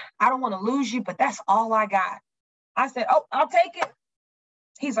I don't want to lose you, but that's all I got. I said, oh, I'll take it.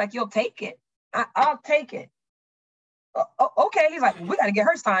 He's like, you'll take it. I'll take it. Okay. He's like, we got to get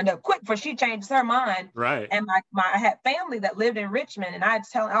her signed up quick before she changes her mind. Right. And I had family that lived in Richmond, and I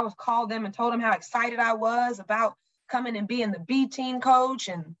was called them and told them how excited I was about coming and being the B team coach.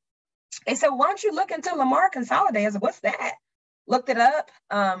 And they said, why don't you look into Lamar Consolidated? I said, what's that? Looked it up.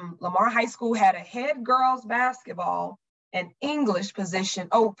 Lamar High School had a head girls basketball and English position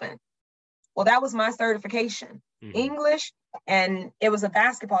open. Well, that was my certification, English, and it was a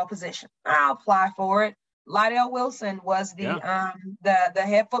basketball position. I'll apply for it. Lydell Wilson was the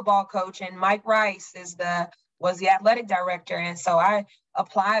head football coach, and Mike Rice was the athletic director. And so I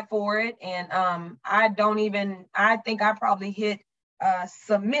applied for it, and I think I probably hit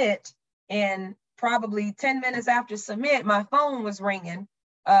submit, and probably 10 minutes after submit, my phone was ringing,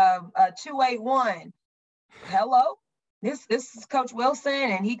 281. Hello, this is Coach Wilson.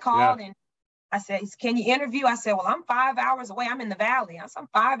 And he called and I said, can you interview? I said, well, I'm 5 hours away. I'm in the Valley. I said, I'm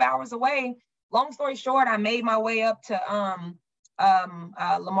 5 hours away. Long story short, I made my way up to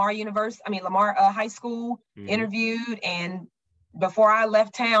Lamar High School, interviewed. And before I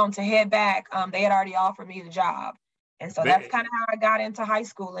left town to head back, they had already offered me the job. And so that's kind of how I got into high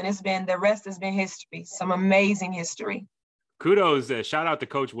school. And the rest has been history, some amazing history. Kudos, shout out to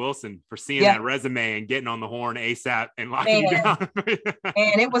Coach Wilson for seeing that resume and getting on the horn ASAP and locking you down.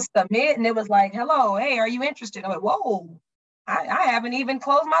 And it was submit, and it was like, hello, hey, are you interested? I'm like, whoa, I haven't even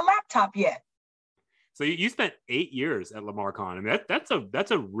closed my laptop yet. So you spent 8 years at Lamar Con. I mean, that's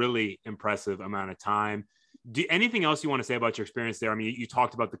a really impressive amount of time. Anything else you want to say about your experience there? I mean, you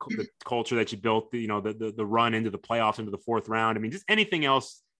talked about the culture that you built, the run into the playoffs, into the fourth round. I mean, just anything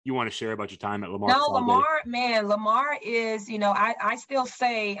else you want to share about your time at Lamar? No, Lamar is, I still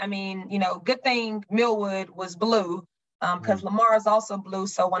say, I mean, good thing Millwood was blue, because Lamar is also blue.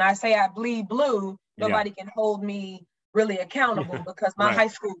 So when I say I bleed blue, nobody can hold me really accountable because my high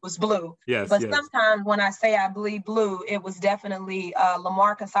school was blue. Yes, but sometimes when I say I bleed blue, it was definitely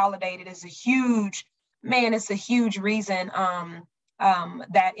Lamar Consolidated is a huge reason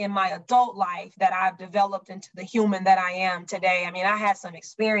that in my adult life that I've developed into the human that I am today. I mean, I had some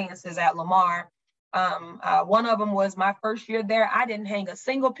experiences at Lamar. One of them was my first year there. I didn't hang a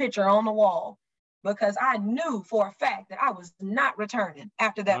single picture on the wall because I knew for a fact that I was not returning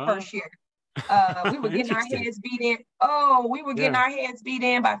after that first year. We were getting our heads beat in. We were getting our heads beat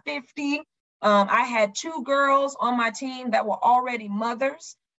in by 50. I had 2 girls on my team that were already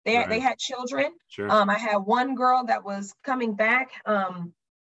mothers. They had children. Sure. I had one girl that was coming back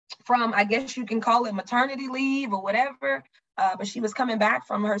from, I guess you can call it maternity leave or whatever. But she was coming back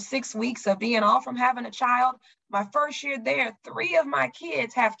from her 6 weeks of being off from having a child. My first year there, 3 of my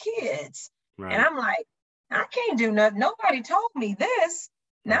kids have kids. Right. And I'm like, I can't do nothing. Nobody told me this.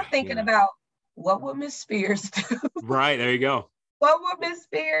 Now thinking about what would Miss Spears do? Right. There you go. What would Miss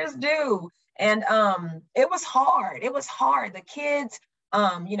Spears do? And it was hard. It was hard. The kids,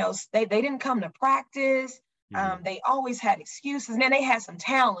 they didn't come to practice. They always had excuses. And then they had some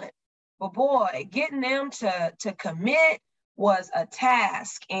talent. But boy, getting them to commit was a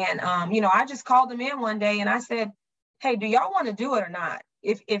task. And, I just called them in one day and I said, hey, do y'all want to do it or not?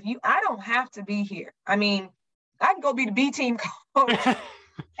 I don't have to be here. I mean, I can go be the B team coach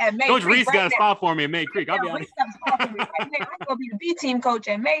at May Coach Creek Reese got a spot for me at May Creek. I'll be honest. I can go be the B team coach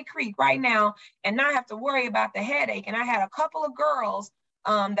at May Creek right now and not have to worry about the headache. And I had a couple of girls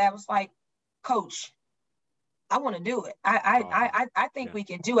that was like, Coach, I want to do it. I think we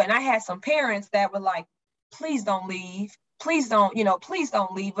can do it. And I had some parents that were like, please don't leave. Please don't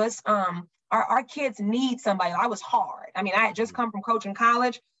leave us. Our kids need somebody. I was hard. I mean, I had just come from coaching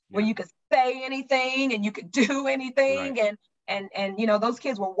college where you could say anything and you could do anything. Right. And those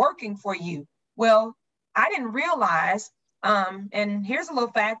kids were working for you. Well, I didn't realize, and here's a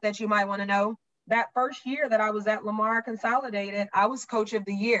little fact that you might want to know. That first year that I was at Lamar Consolidated, I was coach of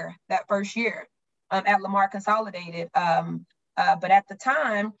the year that first year at Lamar Consolidated. But at the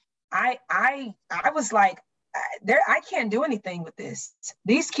time, I was like, I can't do anything with this.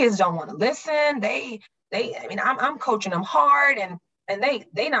 These kids don't want to listen. I'm coaching them hard and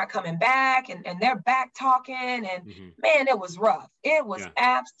they not coming back and they're back talking and man, it was rough. It was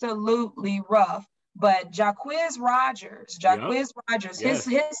absolutely rough. But Jaquiz Rogers, his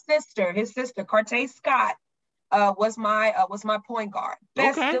sister, Cartay Scott, was my point guard.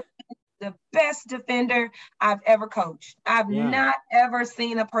 The best defender I've ever coached. I've not ever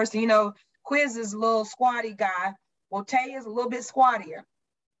seen a person, Quiz is a little squatty guy. Well, Tay is a little bit squattier.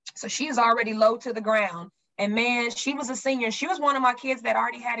 So she's already low to the ground. And man, she was a senior. She was one of my kids that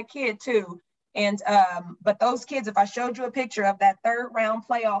already had a kid too. And, but those kids, if I showed you a picture of that 3rd round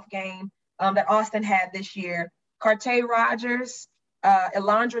playoff game that Austin had this year, Cartay Rogers,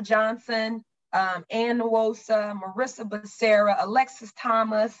 Elandra Johnson, Ann Nwosa, Marissa Becerra, Alexis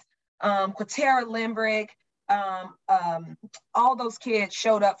Thomas, Quatera Limbrick, all those kids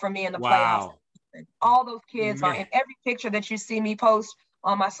showed up for me in the playoffs. All those kids are in every picture that you see me post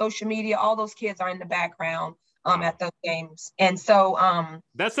on my social media. All those kids are in the background at those games. And so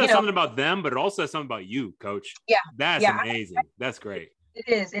that says something about them, but it also says something about you, Coach. Yeah. That's amazing. That's great.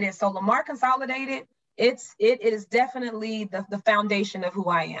 It is. So Lamar Consolidated, it is definitely the foundation of who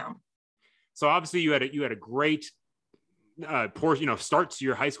I am. So obviously you had a great start to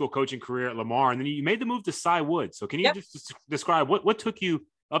your high school coaching career at Lamar, and then you made the move to Cy Wood. So can you just describe what took you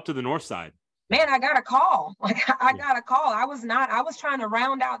up to the north side? Man, I got a call. Got a call. I was trying to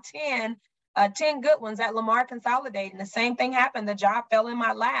round out 10 good ones at Lamar Consolidated. And the same thing happened. The job fell in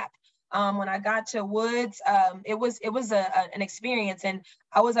my lap. When I got to Woods, it was an experience. And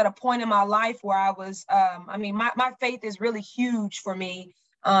I was at a point in my life where I was, my faith is really huge for me.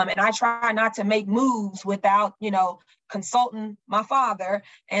 And I try not to make moves without, consulting my father.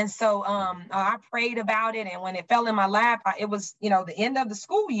 And so I prayed about it. And when it fell in my lap, it was, the end of the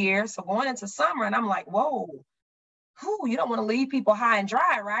school year. So going into summer, and I'm like, whoa, you don't want to leave people high and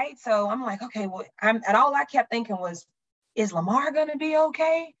dry, right? So I'm like, okay, well, and all I kept thinking was, is Lamar going to be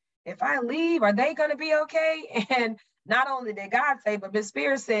okay? If I leave, are they going to be okay? And not only did God say, but Miss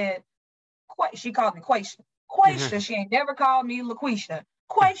Spears said, she called me Queisha. Queisha, she ain't never called me LaQuisha.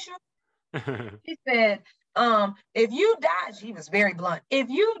 Queisha. She said, if you die, she was very blunt. If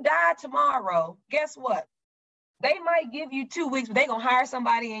you die tomorrow, guess what? they might give you 2 weeks, but they're going to hire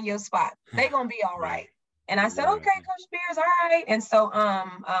somebody in your spot. They're going to be all right. And I said, okay, Coach Spears, all right. And so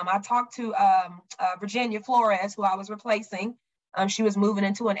I talked to Virginia Flores, who I was replacing. She was moving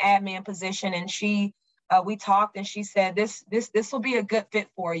into an admin position, and we talked, and she said, this will be a good fit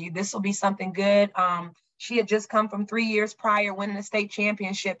for you. This will be something good. She had just come from 3 years prior, winning a state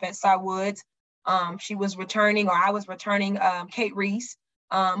championship at Cy Woods. She was returning, or I was returning, Kate Reese,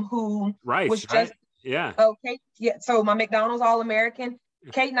 who was just okay. Yeah. So my McDonald's All-American.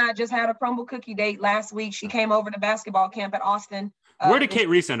 Kate and I just had a crumble cookie date last week. She came over to basketball camp at Austin. Where did Kate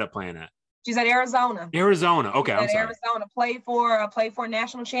Reese end up playing at? She's at Arizona. Arizona. Okay, I'm sorry. Arizona. Played for a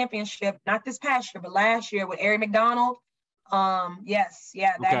national championship, not this past year, but last year with Ari McDonald. Yes,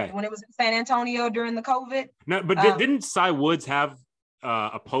 yeah. When it was in San Antonio during the COVID. No, but didn't Cy Woods have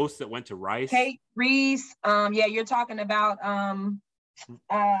a post that went to Rice? Kate Reese. Yeah, you're talking about. Oh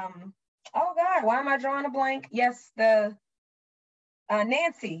God, why am I drawing a blank? Yes, the.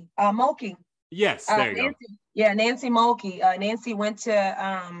 Nancy Mulkey. Yes, there you go. Yeah, Nancy Mulkey. Nancy went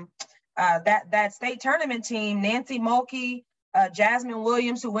to that state tournament team. Nancy Mulkey, Jasmine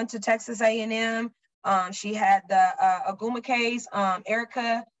Williams, who went to Texas A&M. She had the Agumakays,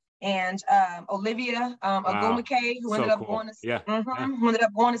 Erica and Olivia Agumakay, who ended up going to who ended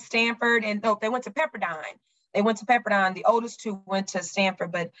up going to Stanford, and they went to Pepperdine. The oldest two went to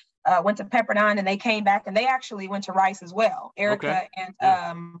Stanford, but went to Pepperdine, and they came back, and they actually went to Rice as well, Erica and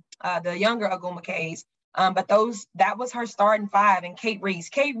the younger Agumakays. But that was her starting five, and Kate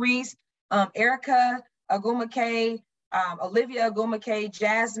Reese, Erica Agumakay, Olivia Agumakay,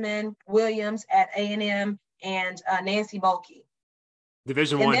 Jasmine Williams at A&M, and Nancy Mulkey.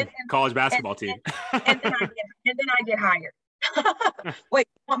 Division I college basketball team. And then I get hired. Wait,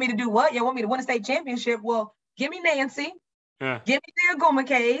 you want me to do what? You want me to win a state championship? Well, give me Nancy. Yeah. Give me the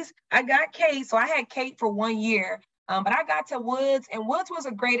Agumakays. I got Kate. So I had Kate for 1 year. But I got to Woods, and Woods was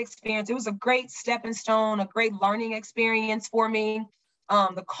a great experience. It was a great stepping stone, a great learning experience for me.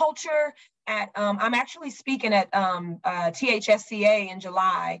 The culture I'm actually speaking at THSCA in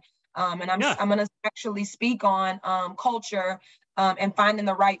July. And I'm going to actually speak on culture and finding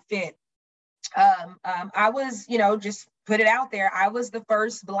the right fit. I was, just put it out there. I was the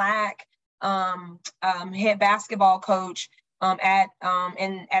first Black head basketball coach at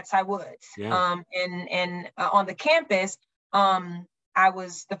Cy Woods. And on the campus, I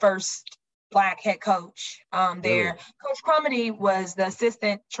was the first Black head coach there. Really? Coach Crumity was the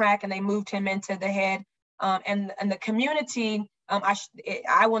assistant track, and they moved him into the head. And the community,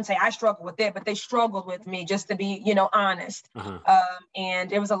 I wouldn't say I struggled with it, but they struggled with me, just to be, honest. And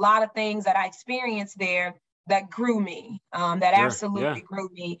there was a lot of things that I experienced there that grew me, that absolutely grew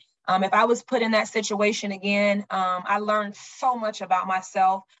me. If I was put in that situation again, I learned so much about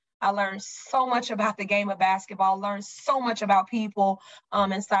myself. I learned so much about the game of basketball, learned so much about people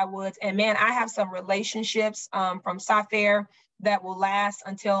in Cy Woods. And man, I have some relationships from Cy Fair that will last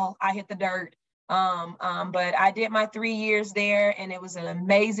until I hit the dirt. But I did my 3 years there, and it was an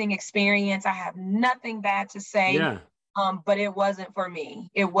amazing experience. I have nothing bad to say, but it wasn't for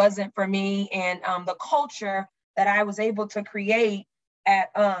me. It wasn't for me. And the culture that I was able to create at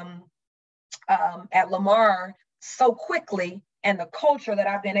Lamar so quickly, and the culture that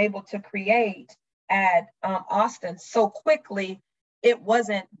I've been able to create at Austin so quickly, it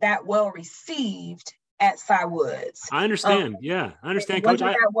wasn't that well received at Cy Woods. I understand. I understand, Coach. It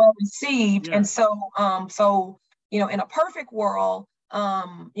wasn't that well received. And so, in a perfect world,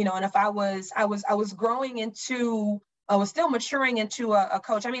 and if I was growing into, I was still maturing into a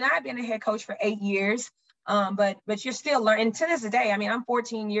coach. I mean, I've been a head coach for 8 years, but you're still learning. And to this day, I mean, I'm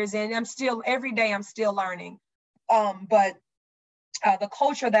 14 years in. Every day I'm still learning. But the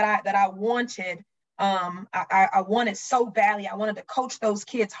culture that I wanted, I wanted so badly. I wanted to coach those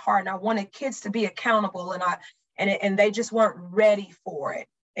kids hard, and I wanted kids to be accountable, and they just weren't ready for it.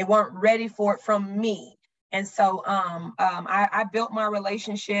 They weren't ready for it from me. And so I built my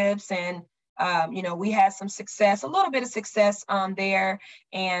relationships, and we had some success, a little bit of success there.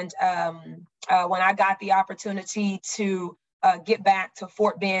 And when I got the opportunity to get back to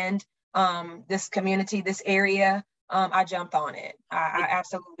Fort Bend, this community, this area, I jumped on it. I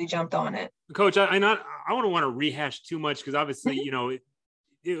absolutely jumped on it. Coach, I don't want to rehash too much, because obviously,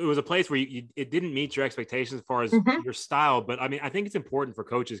 it was a place where it didn't meet your expectations as far as your style. But I mean, I think it's important for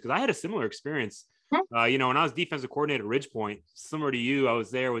coaches, because I had a similar experience. When I was defensive coordinator at Ridgepoint, similar to you, I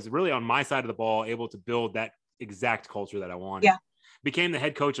was really on my side of the ball, able to build that exact culture that I wanted. Yeah. Became the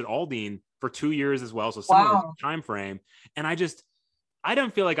head coach at Aldine for 2 years as well. So similar time frame. And I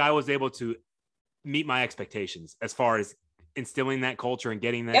don't feel like I was able to meet my expectations as far as instilling that culture and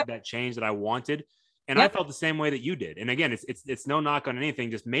getting that change that I wanted. And I felt the same way that you did. And again, it's no knock on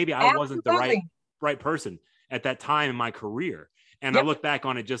anything. Just maybe I wasn't the right person at that time in my career. And I look back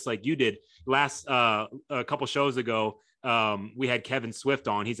on it just like you did last a couple shows ago. We had Kevin Swift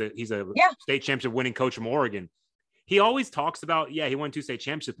on. He's a state championship winning coach from Oregon. He always talks about, he won 2 state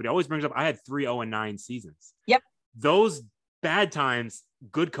championships, but he always brings up, I had 3 0-9 seasons. Yep. Those bad times,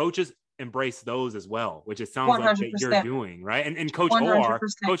 good coaches embrace those as well, which it sounds 100%. Like that you're doing, right? And Coach 100%.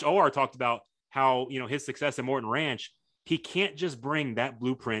 Coach OR talked about how, his success at Morton Ranch, he can't just bring that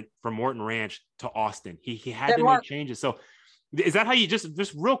blueprint from Morton Ranch to Austin. He had to make changes. So is that how you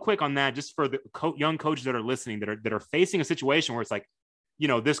just real quick on that, just for the young coaches that are listening, that are facing a situation where it's like,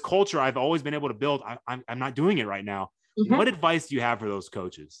 this culture I've always been able to build, I'm not doing it right now. Mm-hmm. What advice do you have for those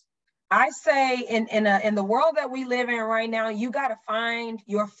coaches? I say in the world that we live in right now, you got to find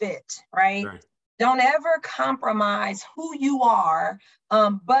your fit, right? Sure. Don't ever compromise who you are,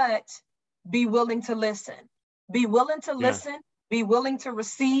 but be willing to listen. Be willing to listen, be willing to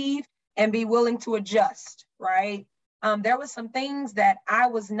receive, and be willing to adjust, right? There was some things that I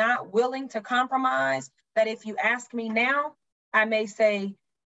was not willing to compromise that if you ask me now, I may say,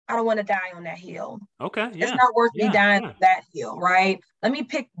 I don't want to die on that hill. Okay. Yeah. It's not worth me dying on that hill, right? Let me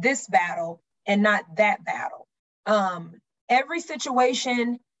pick this battle and not that battle. Every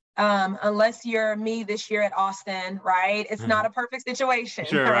situation, unless you're me this year at Austin, right? It's not a perfect situation,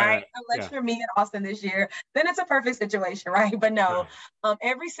 right? Unless you're me at Austin this year, then it's a perfect situation, right? But no,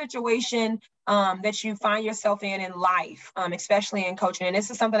 every situation that you find yourself in life, especially in coaching, and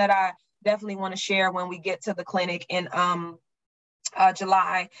this is something that I definitely want to share when we get to the clinic in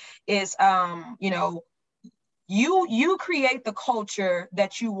July, is you create the culture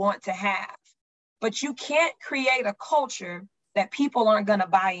that you want to have, but you can't create a culture that people aren't going to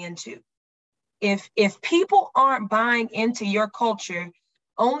buy into. If people aren't buying into your culture,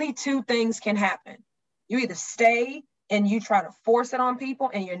 only 2 things can happen. You either stay and you try to force it on people,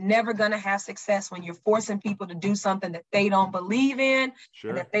 and you're never going to have success when you're forcing people to do something that they don't believe in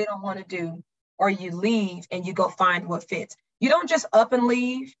and that they don't want to do, or you leave and you go find what fits. You don't just up and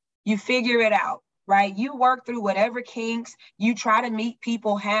leave, you figure it out, right? You work through whatever kinks, you try to meet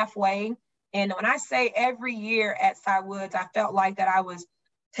people halfway. And when I say every year at Cy Woods, I felt like that I was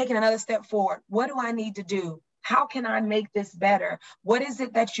taking another step forward. What do I need to do? How can I make this better? What is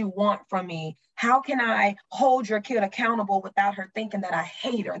it that you want from me? How can I hold your kid accountable without her thinking that I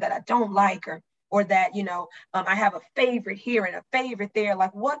hate her, that I don't like her, or that, I have a favorite here and a favorite there?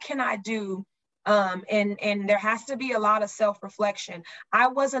 Like, what can I do? And there has to be a lot of self-reflection. I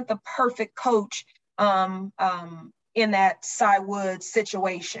wasn't the perfect coach in that Cy Woods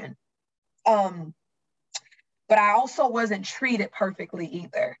situation. But I also wasn't treated perfectly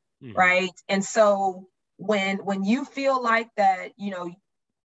either, right? And so when you feel like that,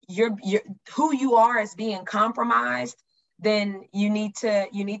 you're who you are is being compromised, then you need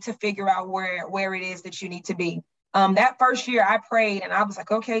to figure out where it is that you need to be. That first year I prayed and I was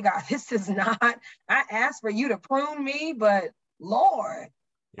like, okay, God, this is not, I asked for you to prune me, but Lord,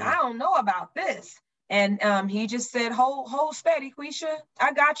 I don't know about this. And he just said, hold steady, Queisha,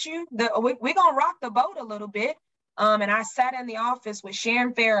 I got you. We're going to rock the boat a little bit. And I sat in the office with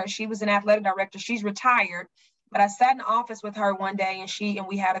Sharon Farah. She was an athletic director. She's retired, but I sat in the office with her one day and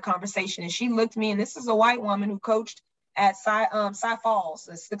we had a conversation, and she looked at me, and this is a white woman who coached at Cy Falls,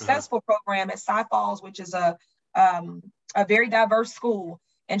 a successful program at Cy Falls, which is a very diverse school.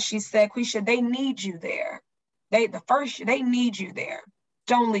 And she said, Queisha, they need you there. They need you there.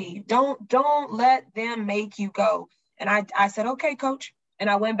 Don't leave. Don't let them make you go. And I said, okay, coach. And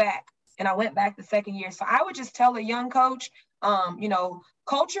I went back the second year. So I would just tell a young coach,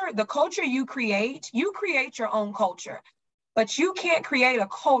 the culture you create your own culture, but you can't create a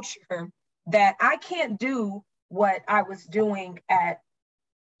culture that I can't do what I was doing at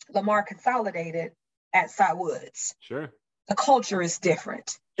Lamar Consolidated at Cy Woods. Sure. The culture is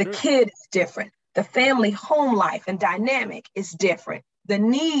different. The kid is different. The family home life and dynamic is different. The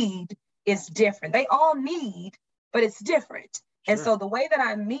need is different. They all need, but it's different. Sure. And so the way that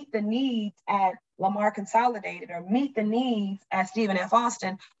I meet the needs at Lamar Consolidated or meet the needs at Stephen F.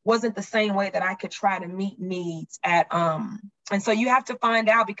 Austin wasn't the same way that I could try to meet needs at, and so you have to find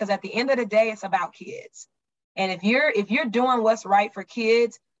out, because at the end of the day, it's about kids. And if you're doing what's right for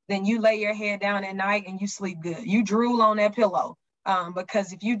kids, then you lay your head down at night and you sleep good. You drool on that pillow.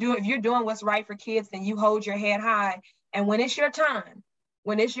 Because if you're doing what's right for kids, then you hold your head high. And when it's your time,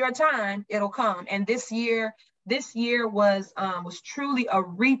 it'll come. And this year was truly a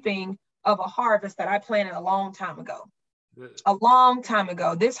reaping of a harvest that I planted a long time ago. A long time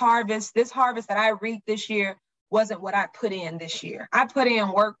ago. This harvest that I reaped this year wasn't what I put in this year. I put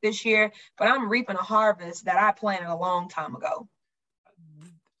in work this year, but I'm reaping a harvest that I planted a long time ago.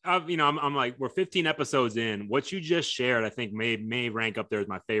 I'm like, we're 15 episodes in. What you just shared, I think may rank up there as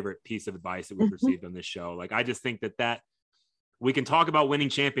my favorite piece of advice that we've received on this show. Like, I just think that we can talk about winning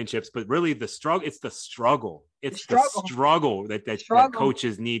championships, but really it's the struggle that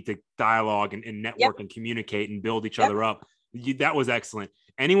coaches need to dialogue and network and communicate and build each other up. That was excellent.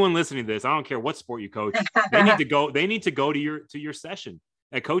 Anyone listening to this, I don't care what sport you coach, they need to go to your session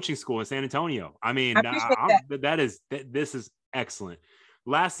at coaching school in San Antonio. I mean, this is excellent.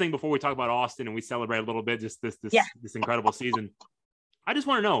 Last thing before we talk about Austin and we celebrate a little bit, just this incredible season. I just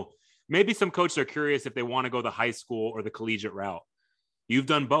want to know, maybe some coaches are curious if they want to go the high school or the collegiate route. You've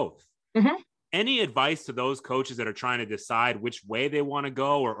done both. Mm-hmm. Any advice to those coaches that are trying to decide which way they want to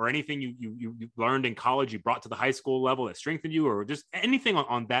go, or anything you learned in college you brought to the high school level that strengthened you, or just anything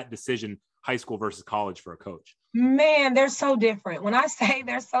on that decision, high school versus college for a coach? Man, they're so different. When I say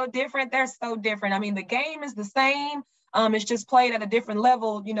they're so different, they're so different. I mean, the game is the same. It's just played at a different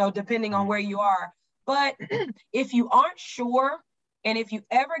level, depending on where you are. But if you aren't sure, and if you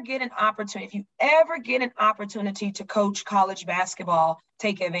ever get an opportunity to coach college basketball,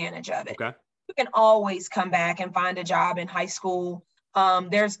 take advantage of it. Okay. You can always come back and find a job in high school.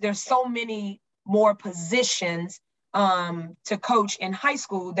 There's so many more positions to coach in high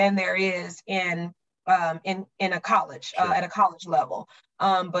school than there is in a college, sure. At a college level.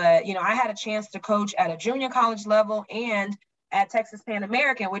 But I had a chance to coach at a junior college level and at Texas Pan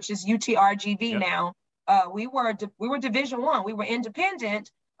American, which is UTRGV now. We were Division I. We were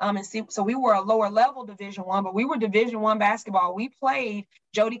independent, so we were a lower level Division I, but we were Division I basketball. We played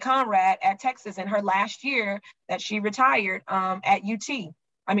Jody Conrad at Texas in her last year that she retired at UT.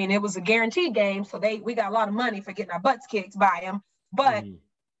 I mean, it was a guaranteed game, so we got a lot of money for getting our butts kicked by them. But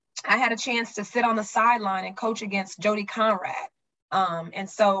I had a chance to sit on the sideline and coach against Jody Conrad. And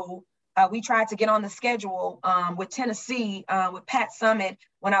so we tried to get on the schedule with Tennessee, with Pat Summit.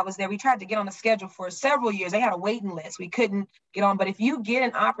 When I was there, we tried to get on the schedule for several years. They had a waiting list. We couldn't get on. But if you get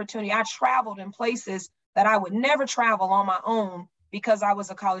an opportunity, I traveled in places that I would never travel on my own because I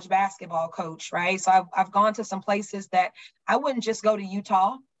was a college basketball coach, right? So I've gone to some places that I wouldn't just go to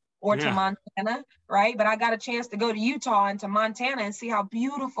Utah or to Montana, right? But I got a chance to go to Utah and to Montana and see how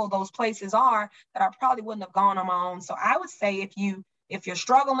beautiful those places are that I probably wouldn't have gone on my own. So I would say if you're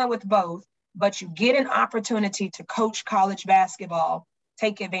struggling with both, but you get an opportunity to coach college basketball,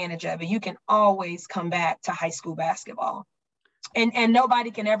 take advantage of it. You can always come back to high school basketball. And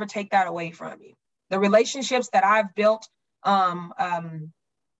nobody can ever take that away from you. The relationships that I've built from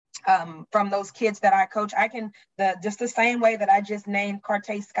those kids that I coach, just the same way that I just named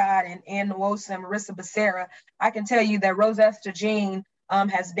Cartay Scott and Ann Nwosa and Marissa Becerra, I can tell you that Rose Esther Jean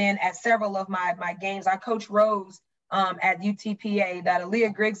has been at several of my games. I coach Rose at UTPA, that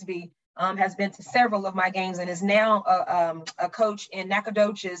Aaliyah Grigsby has been to several of my games and is now a coach in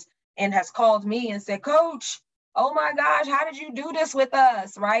Nacogdoches and has called me and said, Coach, oh my gosh, how did you do this with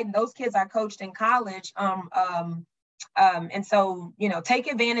us, right? And those kids I coached in college. And so,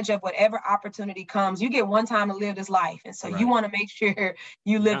 take advantage of whatever opportunity comes. You get one time to live this life. And so you want to make sure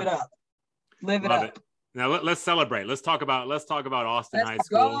you live it up. Live it up. Now let's celebrate. Let's talk about Austin High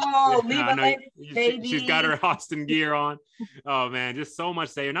School. I know she's got her Austin gear on. Oh man, just so much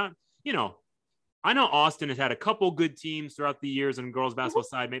to say. I know Austin has had a couple good teams throughout the years on girls basketball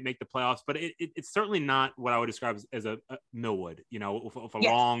side make the playoffs, but it's certainly not what I would describe as a Millwood, with a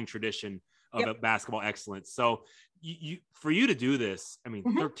long tradition of basketball excellence. So for you to do this, I mean,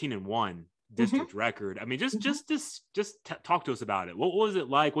 13-1 district record. I mean, just talk to us about it. What was it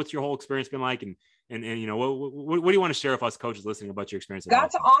like? What's your whole experience been like? And what do you want to share with us coaches listening about your experience?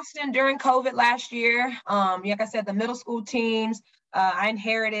 Got to Austin during COVID last year. Like I said, the middle school teams, I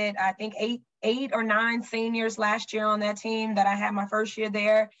inherited, I think 8 or 9 seniors last year on that team that I had my first year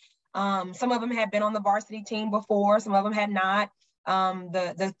there. Some of them had been on the varsity team before. Some of them had not.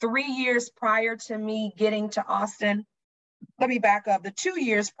 The 3 years prior to me getting to Austin, let me back up. The 2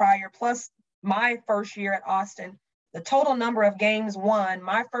 years prior, plus my first year at Austin, the total number of games won,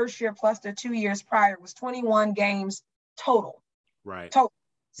 my first year plus the 2 years prior was 21 games total. Right. Total.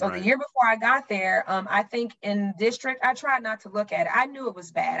 So the year before I got there, I think in district, I tried not to look at it. I knew it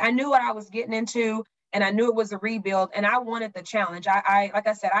was bad. I knew what I was getting into, and I knew it was a rebuild, and I wanted the challenge. Like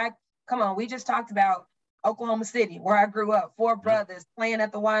I said, we just talked about Oklahoma City, where I grew up, 4 brothers playing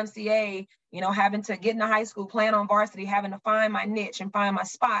at the YMCA, having to get into high school, playing on varsity, having to find my niche and find my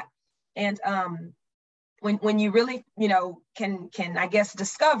spot. And when you really, can I guess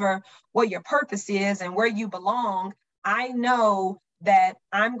discover what your purpose is and where you belong, I know that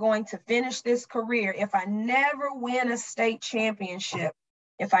I'm going to finish this career if I never win a state championship.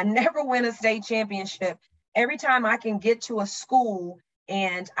 If I never win a state championship, every time I can get to a school,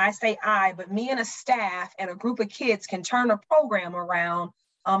 and I say but me and a staff and a group of kids can turn a program around,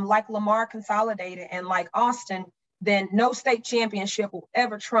 like Lamar Consolidated and like Austin, then no state championship will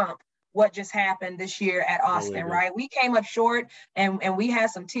ever trump what just happened this year at Austin, right? We came up short and we had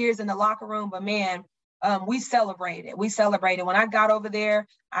some tears in the locker room, but man, we celebrated. When I got over there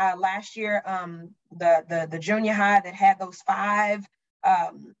last year, the junior high that had those five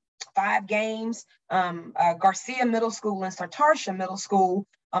games, Garcia Middle School and Sartarsha Middle School,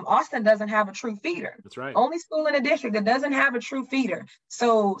 Austin doesn't have a true feeder. That's right. Only school in the district that doesn't have a true feeder.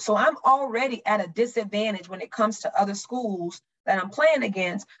 So I'm already at a disadvantage when it comes to other schools that I'm playing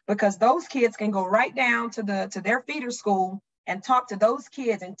against, because those kids can go right down to their feeder school and talk to those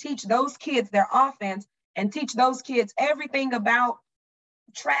kids and teach those kids their offense and teach those kids everything about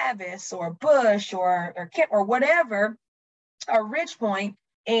Travis or Bush or Kent or whatever, or Ridge Point,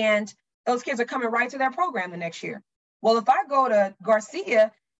 and those kids are coming right to their program the next year. Well, if I go to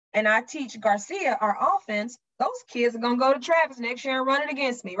Garcia and I teach Garcia our offense, those kids are going to go to Travis next year and run it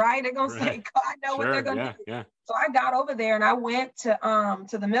against me, right? They're going to say, I know what they're going to do. Yeah. So I got over there and I went to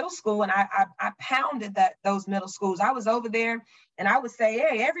the middle school, and I pounded those middle schools. I was over there and I would say,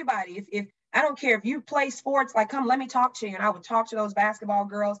 hey, everybody, if I don't care if you play sports, like, come, let me talk to you. And I would talk to those basketball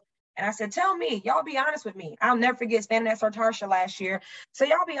girls. And I said, tell me, y'all be honest with me. I'll never forget standing at Sartarsha last year. So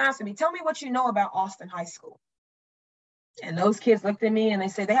y'all be honest with me. Tell me what you know about Austin High School. And those kids looked at me and they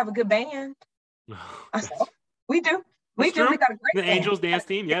said, they have a good band. I said, oh, we do. We do. We got a great The band. Angels dance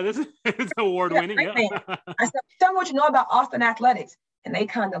team. Yeah, this is award winning. Yeah. I said, tell me what you know about Austin athletics. And they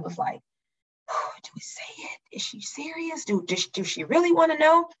kind of was like, oh, do we say it? Is she serious? Do she really want to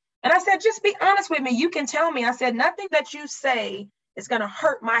know? And I said, just be honest with me. You can tell me. I said, nothing that you say is going to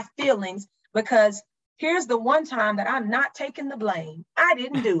hurt my feelings, because here's the one time that I'm not taking the blame. I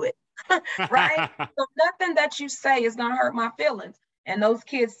didn't do it. Right? So nothing that you say is going to hurt my feelings. And those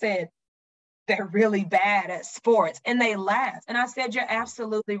kids said, they're really bad at sports. And they laughed. And I said, you're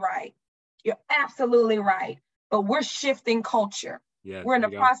absolutely right. You're absolutely right. But we're shifting culture. Yeah, we're in the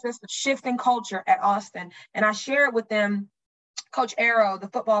process of shifting culture at Austin. And I shared with them Coach Arrow, the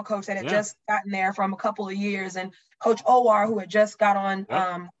football coach that had just gotten there from a couple of years, and Coach Owar, who had just got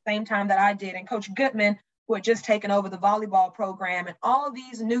on same time that I did, and Coach Goodman, who had just taken over the volleyball program, and all of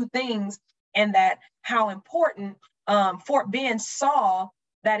these new things, and that how important Fort Bend saw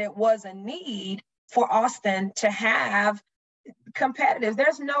that it was a need for Austin to have competitive.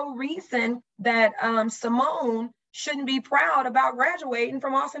 There's no reason that Simone shouldn't be proud about graduating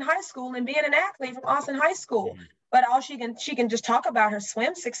from Austin High School and being an athlete from Austin High School. But all she can just talk about her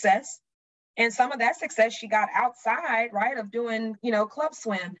swim success, and some of that success she got outside, right, of doing, club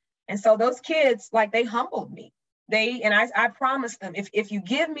swim. And so those kids, like, they humbled me. I promised them, if you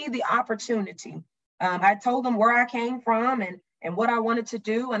give me the opportunity, I told them where I came from and what I wanted to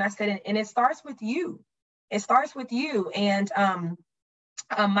do. And I said, and it starts with you. It starts with you. And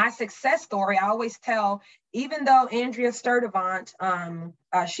my success story, I always tell, even though Andrea Sturdivant,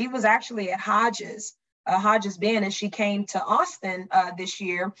 she was actually at Hodges Bend, and she came to Austin this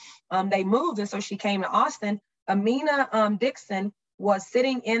year. They moved, and so she came to Austin. Amina Dixon was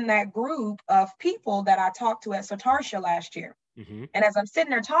sitting in that group of people that I talked to at Sartarsha last year. Mm-hmm. And as I'm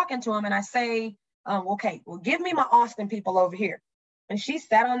sitting there talking to them, and I say, okay, well, give me my Austin people over here. And she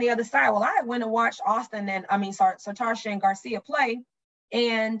sat on the other side. Well, I went and watched Sartarsha and Garcia play,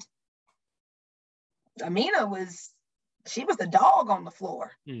 and Amina was the dog on the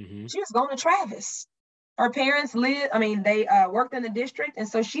floor. Mm-hmm. She was going to Travis. Her parents they worked in the district. And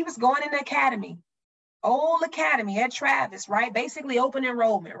so she was going in the academy, old academy at Travis, right? Basically open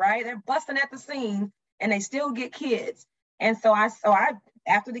enrollment, right? They're busting at the seams and they still get kids. And so I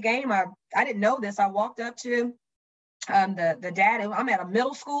after the game, I didn't know this. I walked up to the dad. I'm at a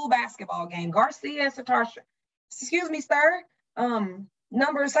middle school basketball game, Garcia and Sartarsha. Excuse me, sir.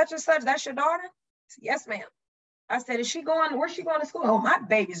 Number such and such, that's your daughter? Said, yes, ma'am. I said, where's she going to school? Oh, my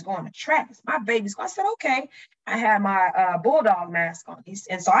baby's going to Travis. I said, okay. I had my bulldog mask on.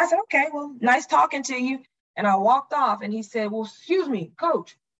 And so I said, okay, well, nice talking to you. And I walked off, and he said, well, excuse me,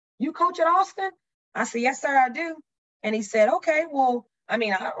 coach, you coach at Austin? I said, yes, sir, I do. And he said, okay, well, I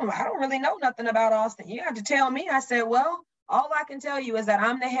don't really know nothing about Austin. You have to tell me. I said, well, all I can tell you is that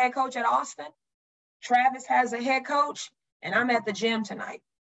I'm the head coach at Austin. Travis has a head coach, and I'm at the gym tonight.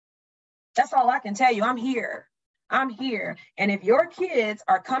 That's all I can tell you. I'm here. And if your kids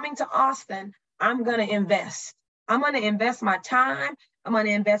are coming to Austin, I'm going to invest. I'm going to invest my time. I'm going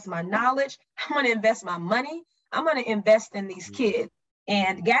to invest my knowledge. I'm going to invest my money. I'm going to invest in these kids.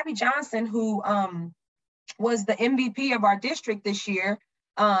 And Gabby Johnson, who was the MVP of our district this year,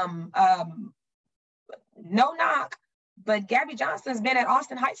 no knock, but Gabby Johnson's been at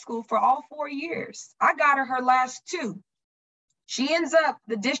Austin High School for all 4 years. I got her last 2. She ends up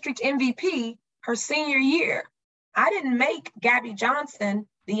the district MVP her senior year. I didn't make Gabby Johnson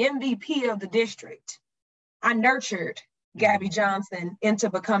the MVP of the district. I nurtured Gabby Johnson into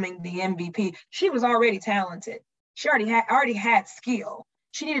becoming the MVP. She was already talented. She already had skill.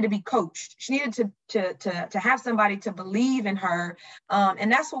 She needed to be coached. She needed to have somebody to believe in her.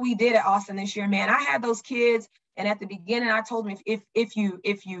 And that's what we did at Austin this year, man. I had those kids, and at the beginning, I told them, if you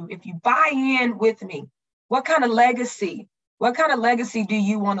buy in with me, what kind of legacy do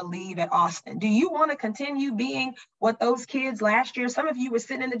you want to leave at Austin? Do you want to continue being what those kids last year? Some of you were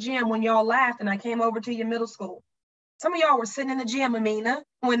sitting in the gym when y'all laughed, and I came over to your middle school. Some of y'all were sitting in the gym, Amina,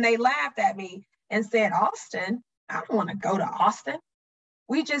 when they laughed at me and said, Austin, I don't want to go to Austin.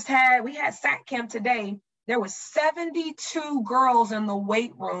 We had SAC camp today. There were 72 girls in the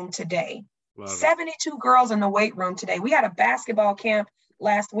weight room today. 72 girls in the weight room today. We had a basketball camp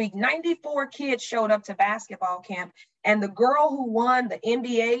last week. 94 kids showed up to basketball camp. And the girl who won the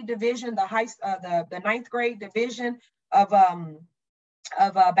NBA division, the ninth grade division of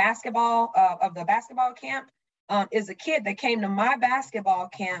the basketball camp, is a kid that came to my basketball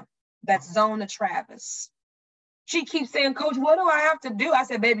camp that's Zona Travis. She keeps saying, Coach, what do I have to do? I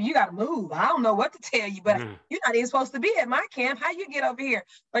said, baby, you got to move. I don't know what to tell you, but you're not even supposed to be at my camp. How you get over here?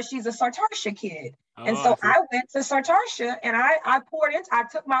 But she's a Sartarsha kid. And so I went to Sartarsha, and I poured into, I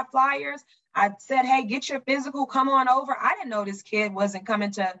took my flyers. I said, hey, get your physical, come on over. I didn't know this kid wasn't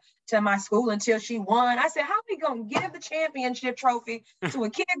coming to my school until she won. I said, how are we going to give the championship trophy to a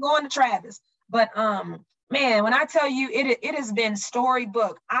kid going to Travis? But man, when I tell you, it has been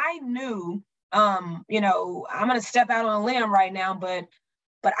storybook. I knew, I'm going to step out on a limb right now, but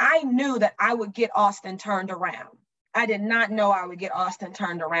I knew that I would get Austin turned around. I did not know I would get Austin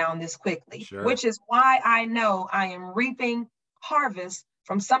turned around this quickly, which is why I know I am reaping harvest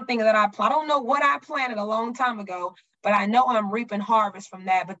from something that I don't know what I planted a long time ago, but I know I'm reaping harvest from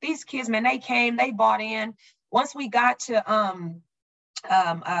that. But these kids, man, they came, they bought in. Once we got to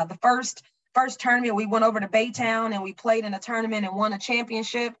the first tournament, we went over to Baytown and we played in a tournament and won a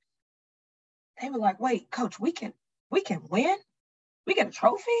championship. They were like, wait, Coach, we can win? We get a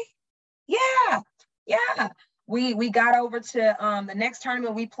trophy? Yeah. We got over to the next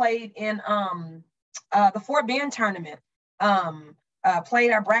tournament. We played in the Fort Bend tournament.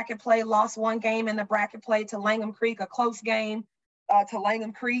 Played our bracket play, lost one game in the bracket play to Langham Creek, a close game to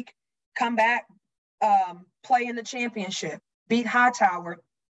Langham Creek. Come back, play in the championship, beat Hightower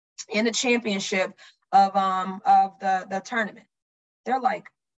in the championship of the tournament. They're like,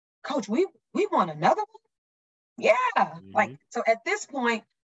 Coach, we won another one? Yeah. Like, so at this point,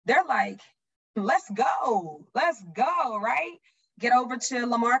 they're like, let's go, right? Get over to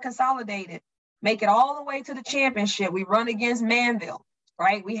Lamar Consolidated, make it all the way to the championship. We run against Manville,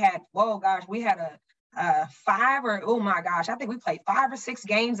 right? We had I think we played 5 or 6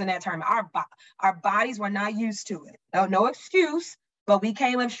 games in that tournament. Our bodies were not used to it. No excuse, but we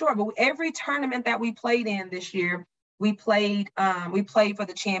came up short. But every tournament that we played in this year, we played for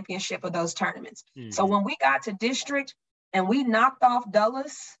the championship of those tournaments. So when we got to district and we knocked off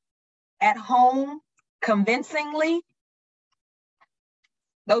Dulles at home convincingly,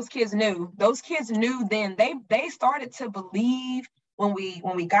 those kids knew then. They started to believe when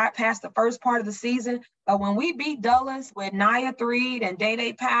we got past the first part of the season. But when we beat Dulles with Nia Threed and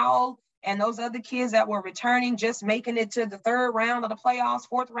Day Powell and those other kids that were returning, just making it to the 3rd round of the playoffs,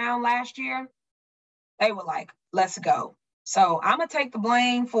 4th round last year, they were like, let's go. So I'm going to take the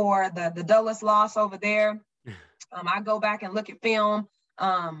blame for the Dulles loss over there. I go back and look at film.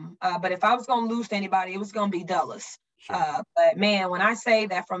 But if I was going to lose to anybody, it was going to be Dulles. But man, when I say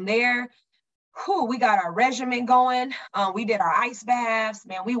that from there, we got our regimen going. We did our ice baths,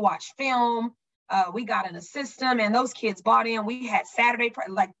 man. We watched film. We got in a system, and those kids bought in. We had Saturday.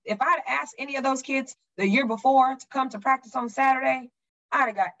 Like, if I'd asked any of those kids the year before to come to practice on Saturday, I'd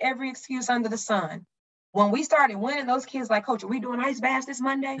have got every excuse under the sun. When we started winning, those kids like, Coach, are we doing ice baths this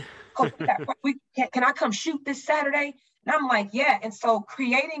Monday? Coach, can I come shoot this Saturday? And I'm like, yeah. And so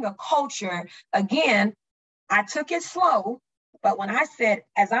creating a culture, again, I took it slow, but when I said,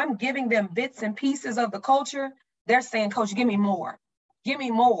 as I'm giving them bits and pieces of the culture, they're saying, Coach, give me more. Give me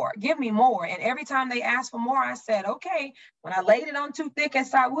more. Give me more. And every time they asked for more, I said, okay. When I laid it on too thick at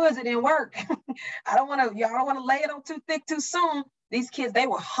Side Woods, it didn't work. I don't want to lay it on too thick too soon. These kids, they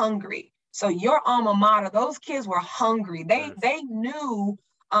were hungry. So your alma mater, those kids were hungry. They knew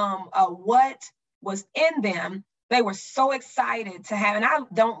what was in them. They were so excited to have, and I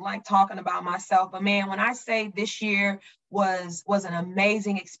don't like talking about myself, but man, when I say this year was an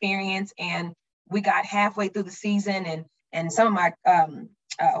amazing experience, and we got halfway through the season, and some of my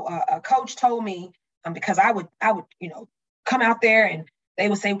coach told me, because I would come out there and they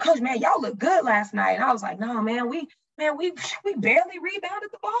would say, Coach, man, y'all look good last night. And I was like, no, man, we barely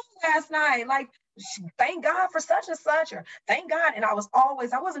rebounded the ball last night. Like, thank God for such and such, or thank God. And I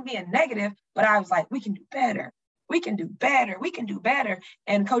wasn't being negative, but I was like, we can do better. We can do better. We can do better.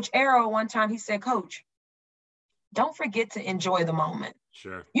 And Coach Arrow, one time he said, Coach, don't forget to enjoy the moment.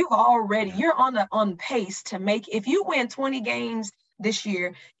 Sure. You're on pace to make, if you win 20 games this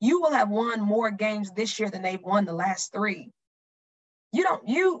year, you will have won more games this year than they've won the last 3.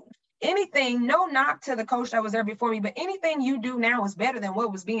 Anything, no knock to the coach that was there before me, but anything you do now is better than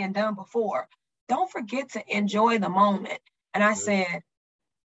what was being done before. Don't forget to enjoy the moment. And I said,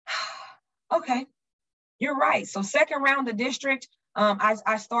 okay, you're right. So second round of district, I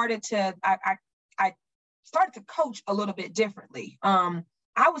started to coach a little bit differently. I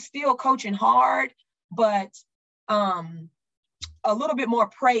was still coaching hard, but a little bit more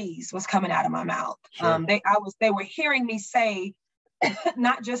praise was coming out of my mouth. Sure. They were hearing me say,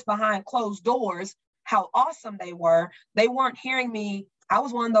 not just behind closed doors, how awesome they were. They weren't hearing me. I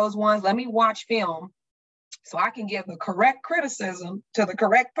was one of those ones, let me watch film so I can give the correct criticism to the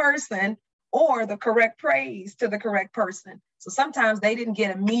correct person or the correct praise to the correct person. So sometimes they didn't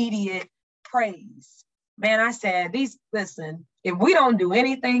get immediate praise. Man, I said, listen, if we don't do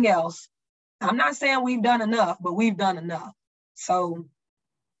anything else, I'm not saying we've done enough, but we've done enough. So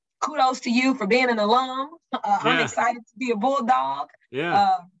kudos to you for being an alum. I'm excited to be a Bulldog.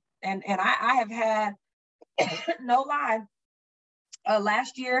 Yeah. And I have had, no lie,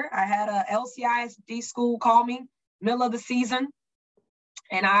 last year I had a LCISD school call me middle of the season,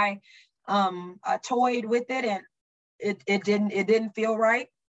 and I toyed with it, and it didn't feel right.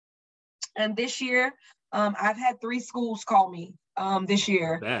 And this year, I've had 3 schools call me this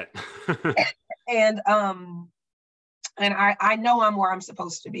year. And I know I'm where I'm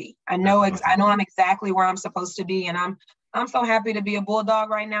supposed to be. I know I'm exactly where I'm supposed to be. And I'm so happy to be a Bulldog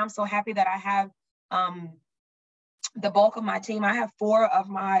right now. I'm so happy that I have the bulk of my team. I have 4 of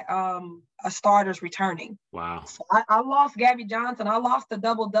my starters returning. Wow. So I lost Gabby Johnson. I lost the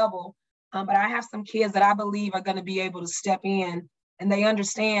double-double. But I have some kids that I believe are going to be able to step in, and they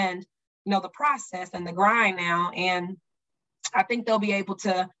understand, the process and the grind now. And I think they'll be able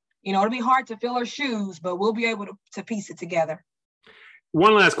to, it'll be hard to fill her shoes, but we'll be able to piece it together.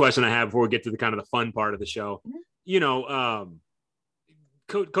 One last question I have before we get to the kind of the fun part of the show. Mm-hmm.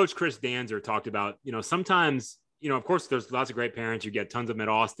 Coach Chris Danzer talked about, sometimes, of course, there's lots of great parents. You get tons of them at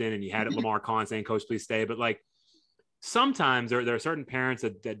Austin, and you had at Lamar Kahn saying, Coach, please stay. But like, sometimes there are certain parents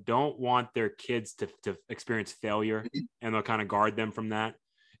that don't want their kids to experience failure, and they'll kind of guard them from that.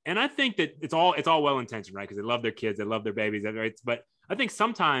 And I think that it's all well-intentioned, right? Because they love their kids, they love their babies, right? But I think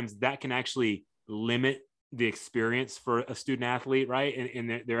sometimes that can actually limit the experience for a student athlete, right?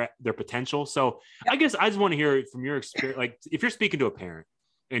 And their potential. So I guess I just want to hear from your experience. Like, if you're speaking to a parent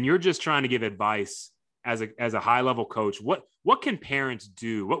and you're just trying to give advice as a high level coach, what can parents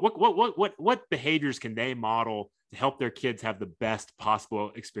do? What behaviors can they model to help their kids have the best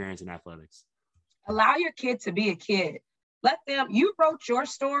possible experience in athletics? Allow your kid to be a kid. You wrote your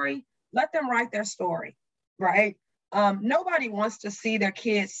story, let them write their story, right? Nobody wants to see their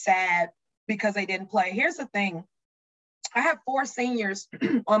kids sad because they didn't play. Here's the thing. I have 4 seniors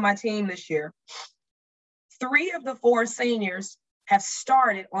on my team this year. 3 of the 4 seniors have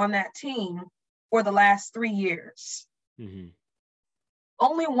started on that team for the last 3 years. Mm-hmm.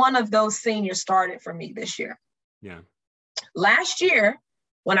 Only one of those seniors started for me this year. Yeah. Last year,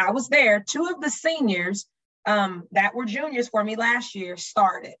 when I was there, 2 of the seniors that were juniors for me last year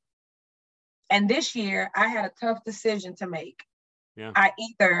started. And this year, I had a tough decision to make. Yeah. I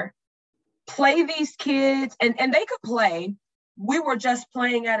either play these kids, and they could play. We were just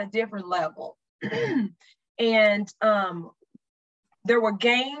playing at a different level. And there were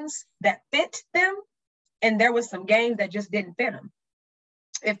games that fit them, and there were some games that just didn't fit them.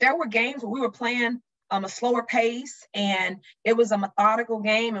 If there were games where we were playing a slower pace, and it was a methodical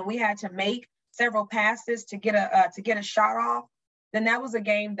game, and we had to make several passes to get a shot off, then that was a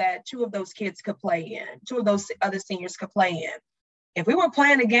game that 2 of those kids could play in. 2 of those other seniors could play in. If we were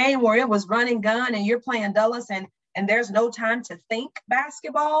playing a game where it was run and gun, and you're playing Dulles, and there's no time to think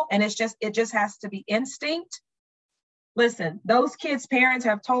basketball, and it just has to be instinct. Listen, those kids' parents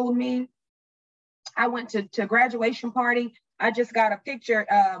have told me. I went to graduation party. I just got a picture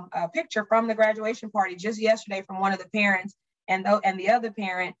from the graduation party just yesterday from one of the parents, and the other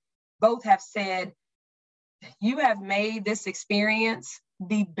parent. both have said, you have made this experience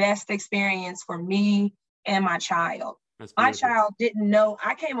the best experience for me and my child. My child didn't know.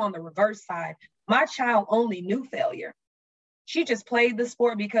 I came on the reverse side. My child only knew failure. She just played the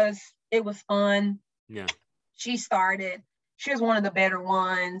sport because it was fun. Yeah. She started. She was one of the better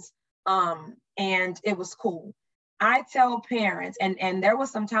ones. And it was cool. I tell parents, and there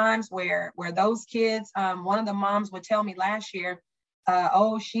was some times where those kids, one of the moms would tell me last year,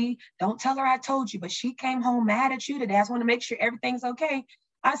 don't tell her I told you, but she came home mad at you today. I just want to make sure everything's okay.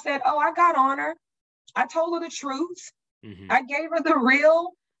 I said, I got on her. I told her the truth. Mm-hmm. I gave her the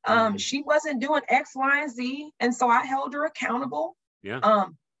real. She wasn't doing X, Y, and Z. And so I held her accountable. Yeah.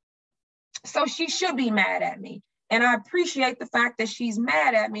 So she should be mad at me. And I appreciate the fact that she's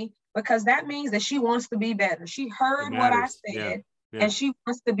mad at me, because that means that she wants to be better. She heard what I said, and she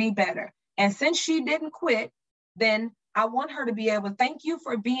wants to be better. And since she didn't quit, then I want her to be able to thank you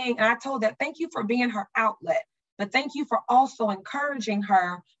for being, and I told that, thank you for being her outlet, but thank you for also encouraging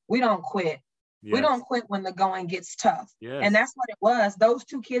her. We don't quit. Yes. We don't quit when the going gets tough. Yes. And that's what it was. Those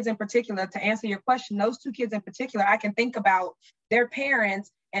two kids in particular, to answer your question, those two kids in particular, I can think about their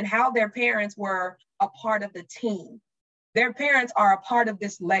parents and how their parents were a part of the team. Their parents are a part of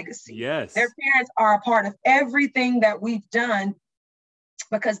this legacy. Yes. Their parents are a part of everything that we've done,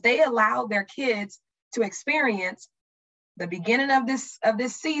 because they allowed their kids to experience the beginning of this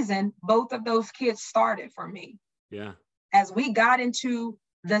season. Both of those kids started for me. Yeah. As we got into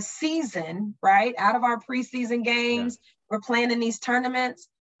the season, right, out of our preseason games, we're playing in these tournaments.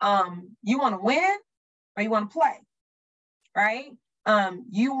 You want to win or you want to play, right?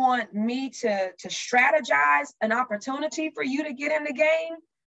 You want me to strategize an opportunity for you to get in the game,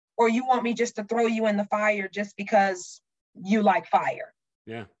 or you want me just to throw you in the fire just because you like fire?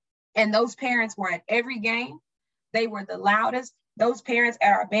 Yeah. And those parents were at every game. They were the loudest. Those parents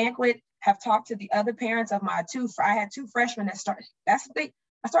at our banquet have talked to the other parents of my I had two freshmen that started.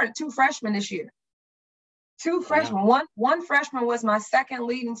 I started two freshmen this year. Two freshmen. Yeah. One freshman was my second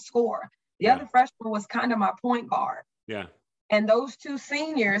leading scorer. The other freshman was kind of my point guard. Yeah. And those two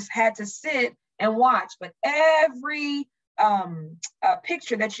seniors had to sit and watch. But every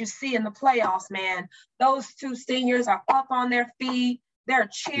picture that you see in the playoffs, man, those two seniors are up on their feet. They're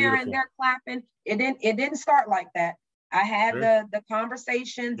cheering, they're clapping. It didn't start like that. I had the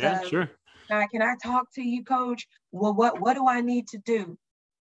conversations. Yeah, sure. Can I talk to you, coach? Well, what do I need to do?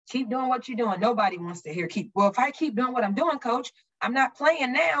 Keep doing what you're doing. Nobody wants to hear if I keep doing what I'm doing, coach, I'm not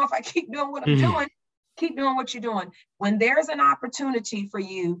playing now. If I keep doing what I'm doing, keep doing what you're doing. When there's an opportunity for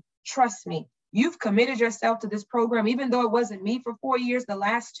you, trust me, you've committed yourself to this program. Even though it wasn't me for 4 years, the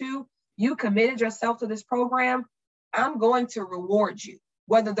last two, you committed yourself to this program. I'm going to reward you.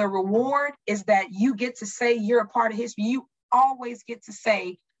 Whether the reward is that you get to say you're a part of history, you always get to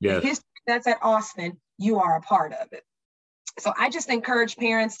say the history that's at Austin, you are a part of it. So I just encourage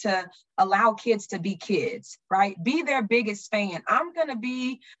parents to allow kids to be kids, right? Be their biggest fan. I'm going to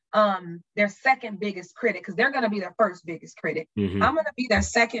be their second biggest critic, because they're going to be their first biggest critic. Mm-hmm. I'm going to be their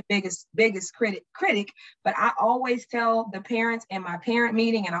second biggest critic. But I always tell the parents in my parent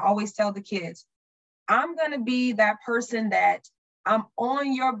meeting, and I always tell the kids, I'm going to be that person that I'm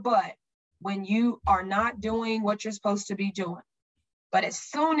on your butt when you are not doing what you're supposed to be doing. But as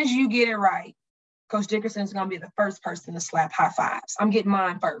soon as you get it right, Coach Dickerson is going to be the first person to slap high fives. I'm getting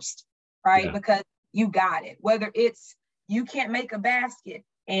mine first, right? Yeah. Because you got it. Whether it's you can't make a basket,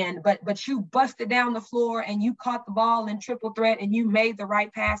 but you busted down the floor and you caught the ball in triple threat and you made the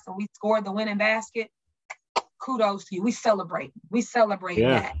right pass and we scored the winning basket. Kudos to you. We celebrate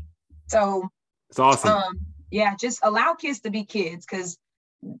that. So it's awesome. Just allow kids to be kids, because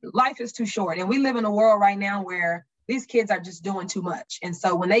life is too short. And we live in a world right now where these kids are just doing too much. And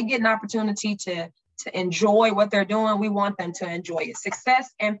so when they get an opportunity to enjoy what they're doing, we want them to enjoy it.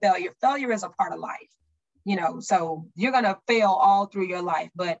 Success and failure. Failure is a part of life, so you're going to fail all through your life,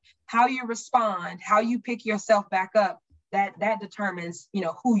 but how you respond, how you pick yourself back up, that determines,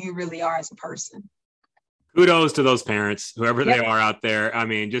 who you really are as a person. Kudos to those parents, whoever they are out there. I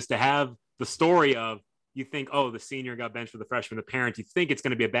mean, just to have the story of, you think, oh, the senior got benched for the freshman, the parent, you think it's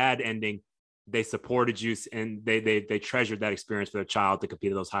going to be a bad ending. They supported you and they treasured that experience for their child to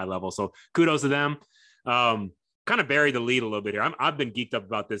compete at those high levels. So kudos to them. Kind of buried the lead a little bit here. I've been geeked up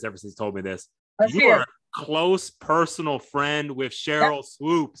about this ever since he told me this. You are a close personal friend with Cheryl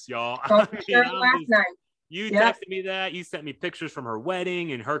Swoops, y'all. Last night. You texted me that. You sent me pictures from her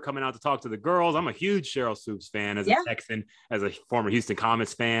wedding and her coming out to talk to the girls. I'm a huge Cheryl Swoops fan as a Texan, as a former Houston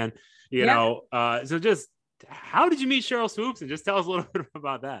Comets fan. So just how did you meet Cheryl Swoops? And just tell us a little bit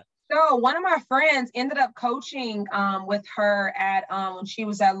about that. So one of my friends ended up coaching with her at when she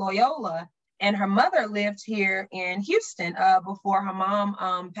was at Loyola, and her mother lived here in Houston before her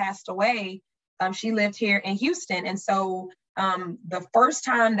mom passed away. She lived here in Houston, and so the first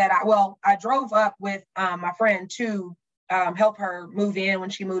time that I drove up with my friend to help her move in when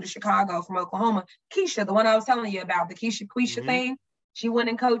she moved to Chicago from Oklahoma. Queisha, the one I was telling you about, the Queisha thing. She went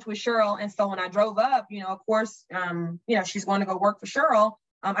and coached with Cheryl, and so when I drove up, of course, she's going to go work for Cheryl.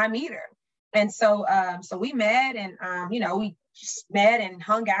 I meet her. And so we met, and, we just met and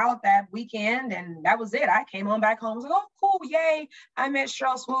hung out that weekend, and that was it. I came on back home. I was like, oh, cool. Yay. I met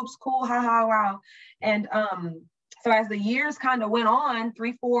Cheryl Swoops. Cool. Ha ha. Wow. And so as the years kind of went on,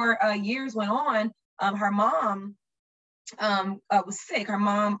 3-4 years went on, her mom was sick. Her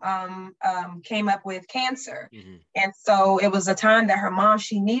mom came up with cancer. And so it was a time that her mom,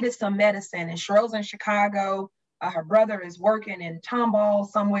 she needed some medicine, and Cheryl's in Chicago. Her brother is working in Tomball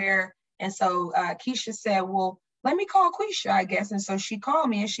somewhere. And so Queisha said, well, let me call Queisha, I guess. And so she called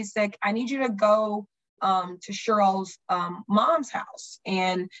me and she said, I need you to go to Cheryl's mom's house.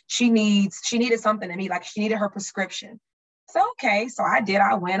 And she needed something to me, like she needed her prescription. So, okay. So I did.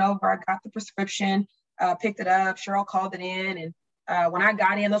 I went over, I got the prescription, picked it up. Cheryl called it in. And when I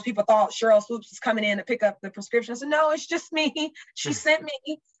got in, those people thought Cheryl Swoops was coming in to pick up the prescription. I said, no, it's just me. She sent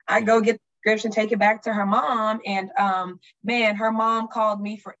me. I go get prescription, take it back to her mom. And man, her mom called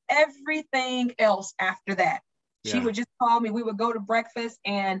me for everything else after that. She would just call me. We would go to breakfast.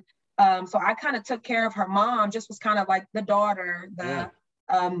 And so I kind of took care of her mom, just was kind of like the daughter.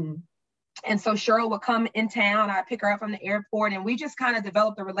 And so Cheryl would come in town. I'd pick her up from the airport. And we just kind of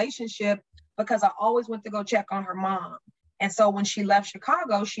developed a relationship because I always went to go check on her mom. And so when she left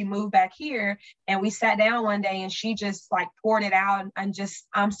Chicago, she moved back here, and we sat down one day and she just like poured it out. And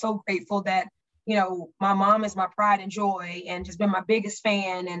I'm so grateful that, my mom is my pride and joy and just been my biggest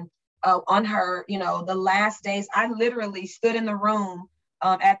fan. And on her, the last days, I literally stood in the room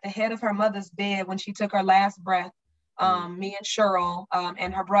at the head of her mother's bed when she took her last breath. Me and Cheryl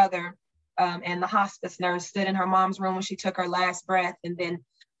and her brother and the hospice nurse stood in her mom's room when she took her last breath. And then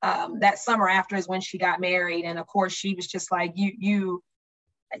that summer after is when she got married. And of course she was just like, you're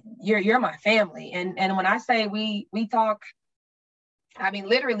my family. And when I say we talk, I mean,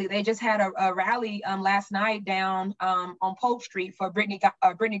 literally they just had a rally last night down on Polk Street for Brittany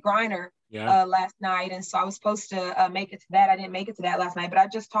Griner last night. And so I was supposed to make it to that. I didn't make it to that last night, but I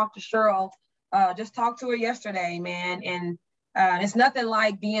just talked to Cheryl, just talked to her yesterday, man. And it's nothing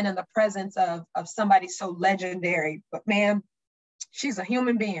like being in the presence of somebody so legendary, but man, she's a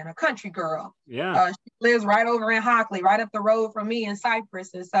human being, a country girl. She lives right over in Hockley, right up the road from me in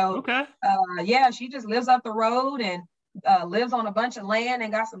Cypress. And so, she just lives up the road and lives on a bunch of land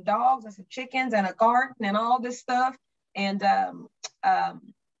and got some dogs and some chickens and a garden and all this stuff. And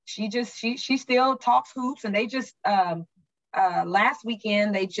she still talks hoops. And they just, last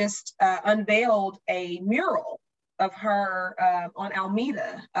weekend, they just unveiled a mural of her on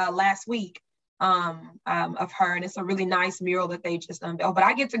Alameda last week. Of her, and it's a really nice mural that they just unveiled. But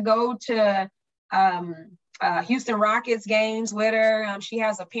I get to go to Houston Rockets games with her. She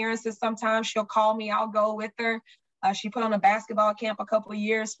has appearances sometimes. She'll call me. I'll go with her. She put on a basketball camp a couple of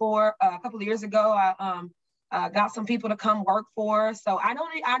years ago. I got some people to come work for her. So I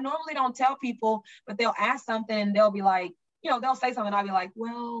normally don't tell people, but they'll ask something and they'll be like, they'll say something. I'll be like,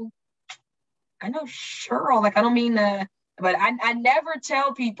 well, I know Cheryl. Like, I don't mean to. But I never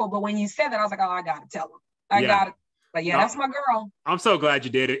tell people. But when you said that, I was like, oh, I got to tell them. I got to. But that's my girl. I'm so glad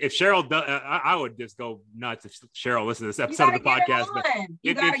you did it. If Cheryl does, I would just go nuts if Cheryl listened to this episode of the podcast.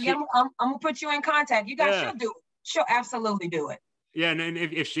 You got to get them. I'm going to put you in contact. She'll do it. She'll absolutely do it. Yeah. And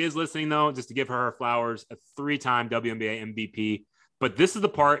if she is listening, though, just to give her flowers, a 3-time WNBA MVP. But this is the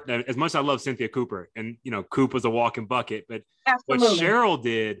part that, as much as I love Cynthia Cooper, and, Coop was a walking bucket, but what Cheryl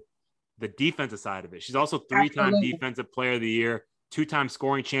did, the defensive side of it. She's also 3-time defensive player of the year, 2-time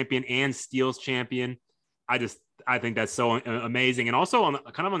scoring champion and steals champion. I think that's so amazing. And also on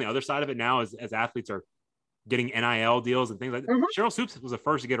the other side of it now, as athletes are getting NIL deals and things like that. Cheryl Swoops was the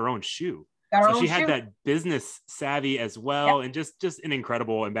first to get her own shoe. So she had that business savvy as well. And just an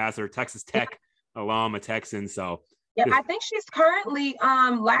incredible ambassador, Texas Tech alum, a Texan. So I think she's currently,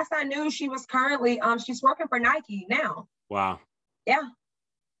 last I knew, she was currently, she's working for Nike now. Wow. Yeah.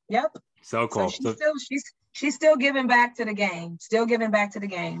 Yep. So cool. So she's still giving back to the game.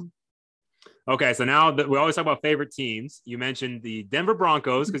 Okay, so now that we always talk about favorite teams, you mentioned the Denver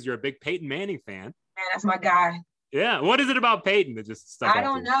Broncos because you're a big Peyton Manning fan. Man, that's my guy. Yeah. What is it about Peyton that just stuck out? I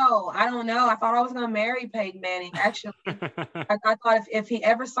don't know. I thought I was going to marry Peyton Manning. Actually, I thought if he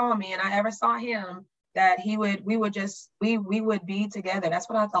ever saw me and I ever saw him, that we would be together. That's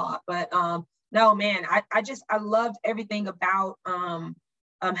what I thought. But no, man, I loved everything about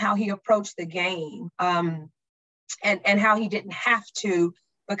how he approached the game, and how he didn't have to,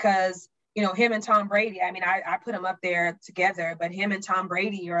 because him and Tom Brady. I mean, I put him up there together, but him and Tom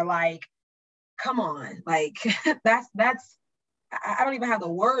Brady are like, come on, like that's I don't even have the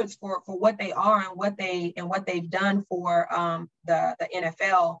words for what they are and what they've done for the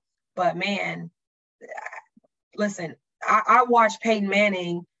NFL. But man, listen, I watched Peyton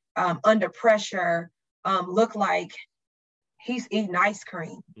Manning under pressure look like he's eating ice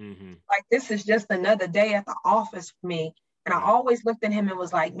cream. Mm-hmm. Like, this is just another day at the office for me. And I always looked at him and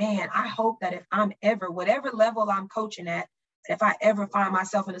was like, man, I hope that if I'm ever, whatever level I'm coaching at, if I ever find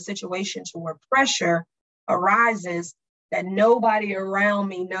myself in a situation to where pressure arises, that nobody around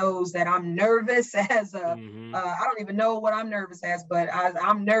me knows that I'm nervous as I don't even know what I'm nervous as, but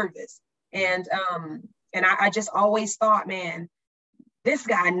I'm nervous. And I just always thought, man, this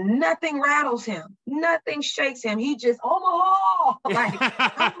guy, nothing rattles him, nothing shakes him. He just Omaha, like,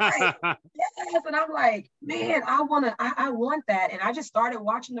 I'm like, yes. And I'm like, man, I want that. And I just started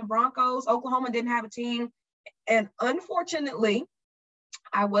watching the Broncos. Oklahoma didn't have a team, and unfortunately,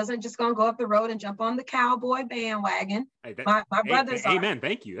 I wasn't just going to go up the road and jump on the Cowboy bandwagon. Hey, my brothers are. Amen.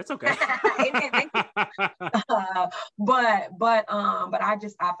 Thank you. That's okay. Amen. Thank you. But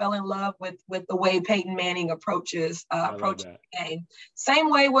I fell in love with the way Peyton Manning approaches the game. Same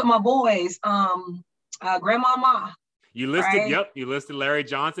way with my boys, Grandmama. You listed, right? Yep. You listed Larry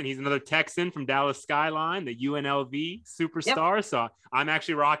Johnson. He's another Texan from Dallas Skyline, the UNLV superstar. Yep. So I'm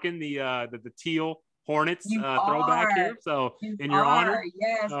actually rocking the teal Hornets throwback here. So in your honor.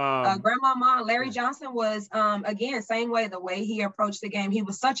 Yes. Grandmama Larry Johnson was, again, same way, the way he approached the game. He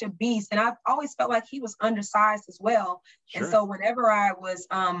was such a beast. And I've always felt like he was undersized as well. Sure. And so whenever I was,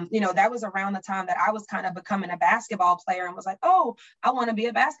 that was around the time that I was kind of becoming a basketball player and was like, oh, I want to be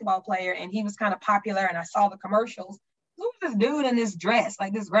a basketball player. And he was kind of popular. And I saw the commercials. Who's this dude in this dress,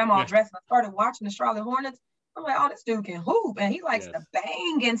 like this grandma dress? And I started watching the Charlotte Hornets. I'm like, oh, this dude can hoop, and he likes to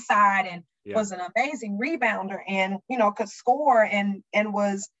bang inside, and was an amazing rebounder, and could score, and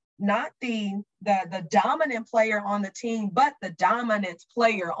was not the dominant player on the team, but the dominant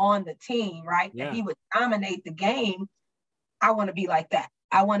player on the team, right? Yeah. And he would dominate the game. I want to be like that.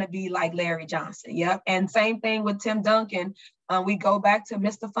 I want to be like Larry Johnson. Yep. And same thing with Tim Duncan. We go back to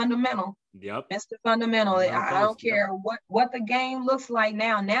Mr. Fundamental. Yep. Mr. Fundamental. I don't care what the game looks like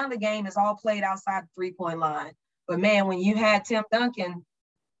now. Now the game is all played outside the 3-point line. But man, when you had Tim Duncan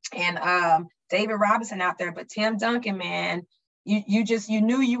and David Robinson out there, but Tim Duncan, man, you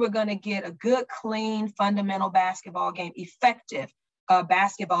knew you were going to get a good, clean, fundamental basketball game, effective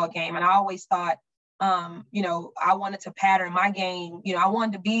basketball game. And I always thought, I wanted to pattern my game. I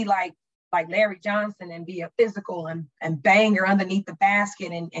wanted to be like Larry Johnson and be a physical and banger underneath the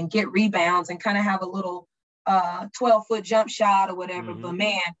basket and get rebounds and kind of have a little 12-foot jump shot or whatever. Mm-hmm. But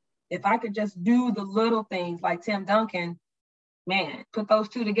man, if I could just do the little things like Tim Duncan, man, put those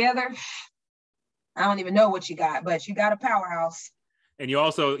two together, I don't even know what you got, but you got a powerhouse. And you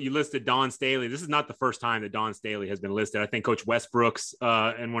listed Don Staley. This is not the first time that Don Staley has been listed. I think Coach Westbrooks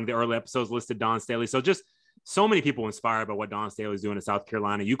in one of the early episodes listed Don Staley. So just so many people inspired by what Don Staley is doing in South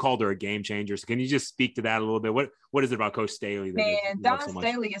Carolina. You called her a game changer. So can you just speak to that a little bit? What is it about Coach Staley? Man, Don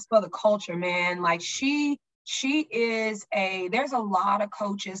Staley is for the culture, man. Like she is there's a lot of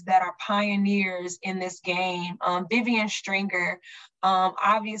coaches that are pioneers in this game. Vivian Stringer,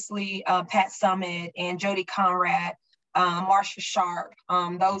 obviously Pat Summitt and Jody Conrad, Marsha Sharp.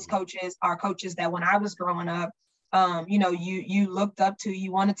 Those coaches are coaches that when I was growing up, you looked up to.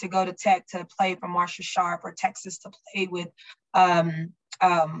 You wanted to go to Tech to play for Marsha Sharp, or Texas to play with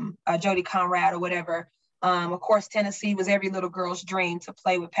Jody Conrad or whatever. Of course, Tennessee was every little girl's dream to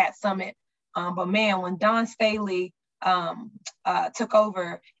play with Pat Summitt. But man, when Don Staley took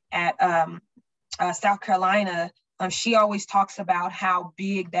over at South Carolina, she always talks about how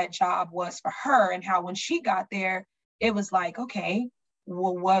big that job was for her, and how when she got there, it was like, okay,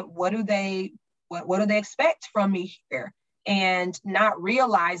 well, what do they expect from me here? And not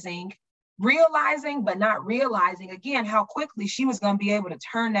realizing, but not realizing again how quickly she was going to be able to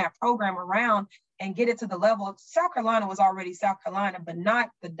turn that program around and get it to the level. South Carolina was already South Carolina, but not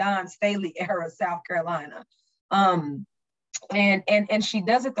the Don Staley era of South Carolina. And she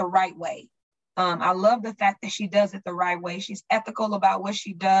does it the right way. I love the fact that she does it the right way. She's ethical about what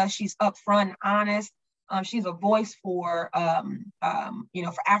she does. She's upfront and honest. She's a voice for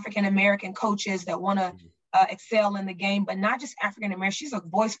African-American coaches that want to excel in the game, but not just African-American. She's a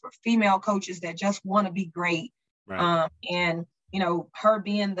voice for female coaches that just want to be great. Right. And her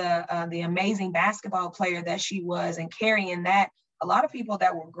being the amazing basketball player that she was and carrying that. A lot of people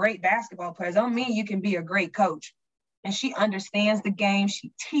that were great basketball players don't mean you can be a great coach. And she understands the game.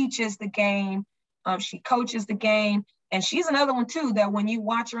 She teaches the game. She coaches the game. And she's another one too, that when you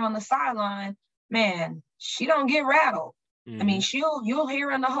watch her on the sideline, man, she don't get rattled. I mean, you'll hear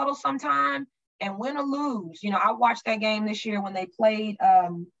her in the huddle sometime, and win or lose. I watched that game this year when they played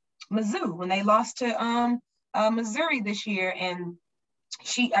Mizzou, when they lost to Missouri this year. And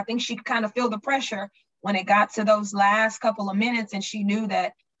I think she kind of felt the pressure when it got to those last couple of minutes, and she knew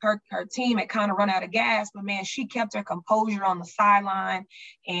that her team had kind of run out of gas, but man, she kept her composure on the sideline.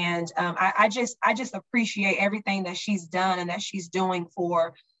 And I just appreciate everything that she's done and that she's doing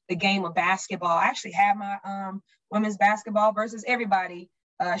for the game of basketball. I actually have my women's basketball versus everybody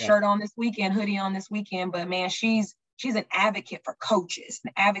shirt on this weekend, hoodie on this weekend. But man, she's an advocate for coaches,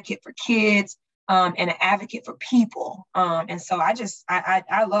 an advocate for kids, and an advocate for people. And so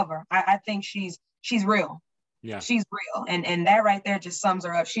I love her. I think she's real. Yeah, she's real. And that right there just sums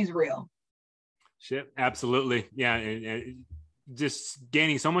her up. She's real. Shit, absolutely. Yeah. And just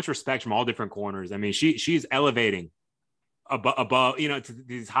gaining so much respect from all different corners. I mean, she's elevating above, to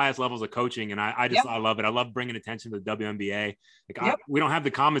these highest levels of coaching. And I love it. I love bringing attention to the WNBA. We don't have the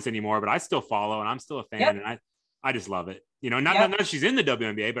comments anymore, but I still follow and I'm still a fan. And I just love it. Not that she's in the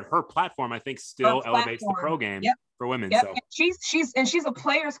WNBA, but her platform, I think, still elevates the pro game for women. Yep. So she's a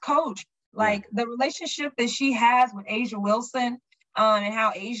player's coach. Like the relationship that she has with Asia Wilson, and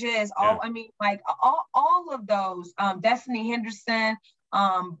how Asia is all of those, Destiny Henderson,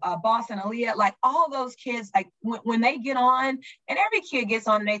 Boston Aaliyah, like all those kids, like when they get on, and every kid gets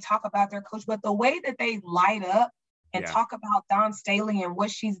on and they talk about their coach, but the way that they light up and talk about Dawn Staley and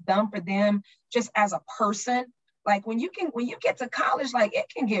what she's done for them just as a person. Like when you get to college, like it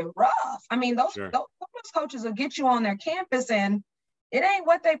can get rough. I mean, those coaches will get you on their campus and it ain't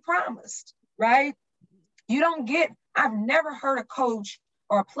what they promised, right? I've never heard a coach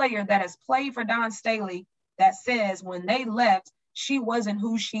or a player that has played for Dawn Staley that says when they left, she wasn't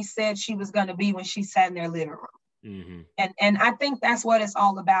who she said she was going to be when she sat in their living room. And I think that's what it's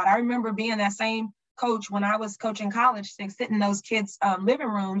all about. I remember being that same coach when I was coaching college, sitting in those kids' living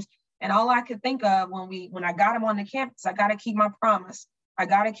rooms. And all I could think of when I got them on the campus, I got to keep my promise. I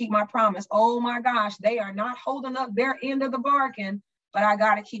got to keep my promise. Oh my gosh, they are not holding up their end of the bargain, but I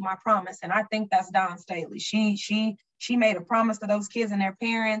got to keep my promise. And I think that's Dawn Staley. She made a promise to those kids and their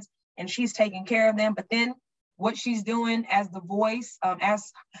parents, and she's taking care of them. But then what she's doing as the voice,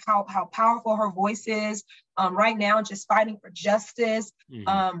 as how powerful her voice is right now, just fighting for justice.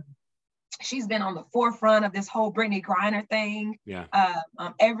 She's been on the forefront of this whole Brittany Griner thing.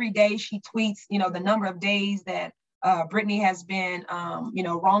 Every day she tweets, the number of days that Brittany has been,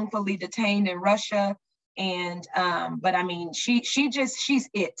 wrongfully detained in Russia. And, but I mean, she's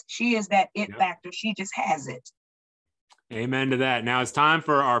it. She is that it factor. She just has it. Amen to that. Now it's time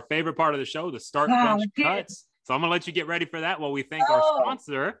for our favorite part of the show, the start bench cuts. So I'm going to let you get ready for that while we thank our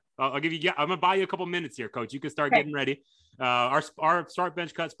sponsor. I'm going to buy you a couple minutes here, Coach. You can start getting ready. Our start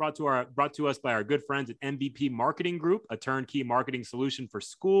bench cuts brought to us by our good friends at MVP Marketing Group, a turnkey marketing solution for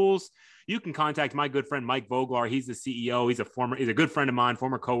schools. You can contact my good friend Mike Voglar. He's the CEO. He's a good friend of mine,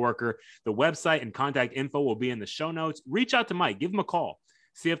 former coworker. The website and contact info will be in the show notes. Reach out to Mike. Give him a call.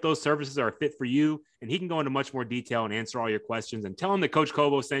 See if those services are a fit for you, and he can go into much more detail and answer all your questions. And tell him that Coach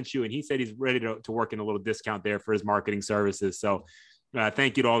Kobo sent you, and he said he's ready to work in a little discount there for his marketing services. So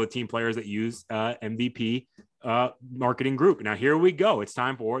thank you to all the team players that use MVP Marketing Group. Now here we go. It's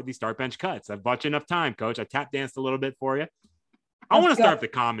time for the start bench cuts. I've bought you enough time, Coach. I tap danced a little bit for you. I want to start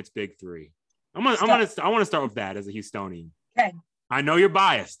with the Comets big three. I want to start with that as a Houstonian. Okay. I know you're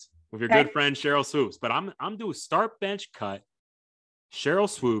biased with your good friend Cheryl Swoops, but I'm doing start bench cut. Cheryl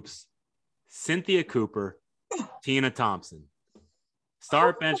Swoops, Cynthia Cooper, Tina Thompson.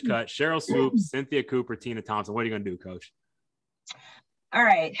 Start bench cut. Cheryl Swoops, Cynthia Cooper, Tina Thompson. What are you going to do, Coach? All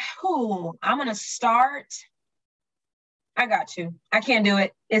right. I'm going to start. I got you. I can't do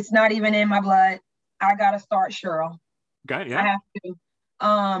it. It's not even in my blood. I got to start Cheryl. Okay. Yeah. I have to.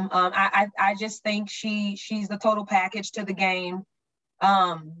 I just think she's the total package to the game.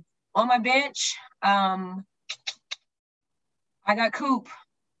 On my bench, I got Coop.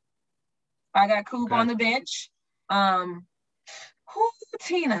 On the bench.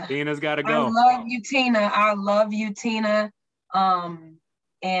 Tina. Tina's got to go. I love you, Tina.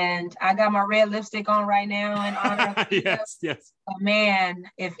 And I got my red lipstick on right now in honor of Tina. Yes. But man,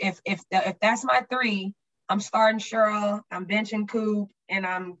 if that's my three, I'm starting Cheryl, I'm benching Coop, and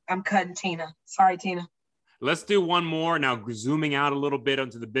I'm cutting Tina. Sorry, Tina. Let's do one more now, zooming out a little bit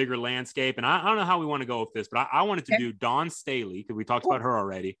onto the bigger landscape. And I don't know how we want to go with this, but I wanted to do Dawn Staley, because we talked about her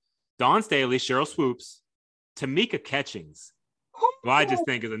already. Dawn Staley, Cheryl Swoops, Tamika Catchings, who I just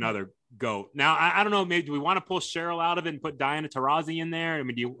think is another GOAT. Now, I don't know, maybe do we want to pull Cheryl out of it and put Diana Taurasi in there? I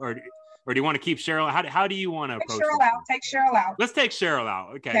mean, do you want to keep Cheryl? How do you want to approach Cheryl out? Take Cheryl out. Let's take Cheryl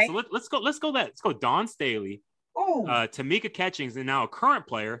out. Okay. So let's go Dawn Staley, Tamika Catchings, and now a current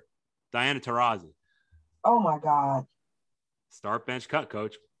player, Diana Taurasi. Oh my God. Start, bench, cut,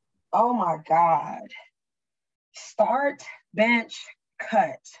 coach. Oh my God. Start, bench,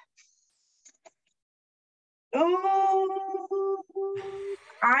 cut. Ooh,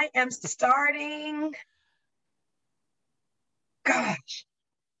 I am starting. Gosh.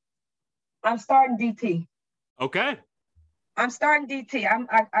 I'm starting DT. Okay. I'm starting DT.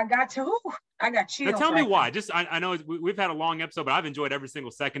 I got chills. Now tell me why. Just I know we've had a long episode, but I've enjoyed every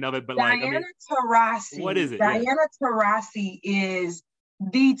single second of it. But Diana Taurasi. What is it? Diana Taurasi is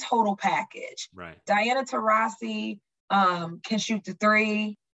the total package. Right. Diana Taurasi can shoot the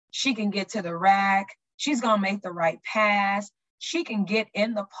three. She can get to the rack. She's gonna make the right pass. She can get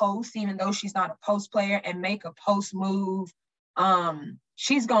in the post, even though she's not a post player, and make a post move.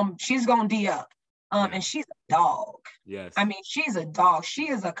 She's gonna D up. And she's a dog. Yes. I mean, she's a dog. She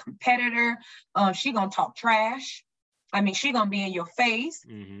is a competitor. She gonna talk trash. I mean, she gonna be in your face.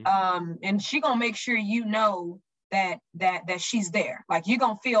 Mm-hmm. And she gonna make sure you know that she's there. Like, you're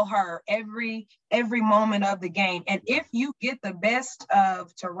gonna feel her every moment of the game. And if you get the best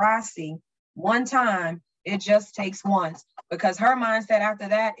of Taurasi one time, it just takes once, because her mindset after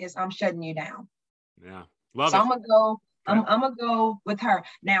that is, I'm shutting you down. Yeah. Love it. So I'm gonna go. I'm gonna go with her.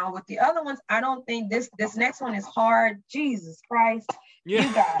 Now with the other ones, I don't think this next one is hard. Jesus Christ.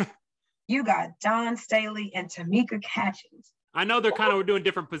 Yeah. You got Dawn Staley and Tamika Catchings. I know they're kind of doing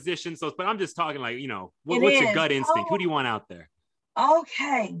different positions, but I'm just talking like, what's your gut instinct? Who do you want out there?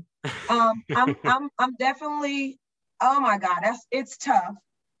 Okay. I'm definitely, oh my God, it's tough.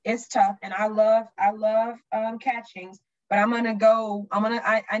 It's tough. And I love Catchings, but I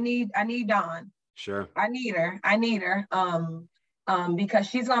need Dawn. Sure. I need her. Because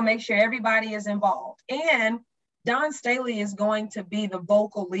she's gonna make sure everybody is involved. And Dawn Staley is going to be the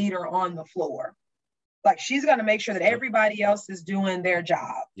vocal leader on the floor. Like, she's gonna make sure that everybody else is doing their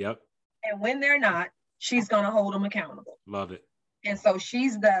job. Yep. And when they're not, she's gonna hold them accountable. Love it. And so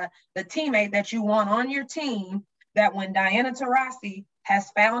she's the teammate that you want on your team, that when Diana Taurasi has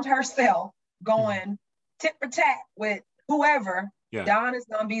found herself going tit for tat with whoever, Dawn is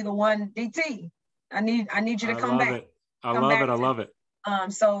gonna be the one DT. I need you to come back. I love it.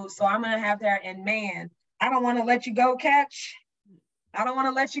 So I'm gonna have that. And man, I don't want to let you go, Catch. I don't want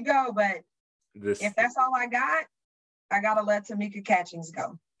to let you go, but if that's all I gotta let Tamika Catchings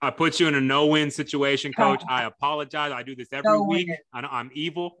go. I put you in a no-win situation, Coach. I apologize. I do this every week. I'm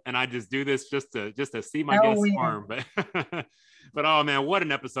evil, and I just do this just to see my guests squirm. But oh man, what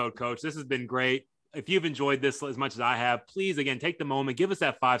an episode, Coach. This has been great. If you've enjoyed this as much as I have, please, again, take the moment, give us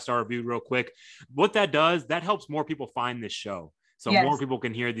that 5-star review real quick. What that does, that helps more people find this show. So more people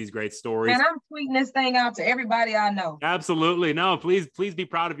can hear these great stories. And I'm tweeting this thing out to everybody I know. Absolutely. No, please be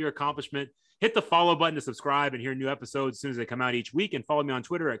proud of your accomplishment. Hit the follow button to subscribe and hear new episodes as soon as they come out each week. And follow me on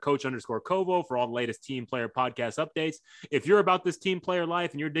Twitter at Coach_Kovo for all the latest Team Player podcast updates. If you're about this team player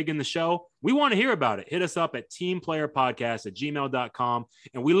life and you're digging the show, we want to hear about it. Hit us up at teamplayerpodcast@gmail.com.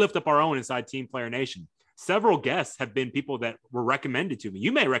 And we lift up our own inside Team Player Nation. Several guests have been people that were recommended to me.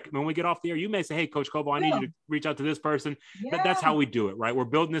 You may when we get off the air, you may say, hey, Coach Kovo, I need you to reach out to this person. Yeah. That's how we do it, right? We're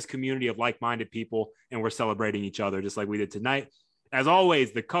building this community of like-minded people, and we're celebrating each other just like we did tonight. As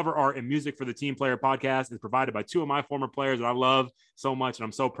always, the cover art and music for the Team Player podcast is provided by two of my former players that I love so much and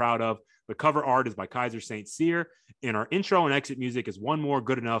I'm so proud of. The cover art is by Kaiser St. Cyr, and our intro and exit music is One More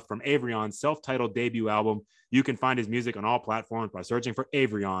Good Enough from Avrion's self-titled debut album. You can find his music on all platforms by searching for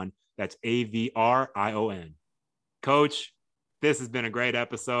Avrion. That's Avrion. Coach, this has been a great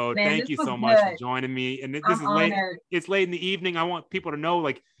episode. Man, thank you so much for joining me. And this is late. It's late in the evening. I want people to know,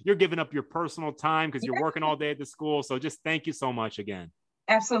 like, you're giving up your personal time because you're working all day at the school. So just thank you so much again.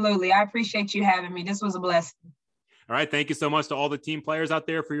 Absolutely. I appreciate you having me. This was a blessing. All right. Thank you so much to all the team players out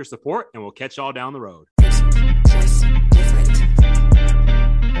there for your support, and we'll catch y'all down the road.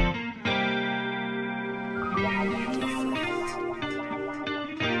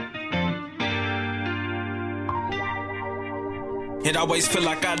 It always feel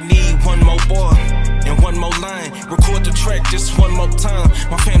like I need one more boy and one more line. Record the track just one more time.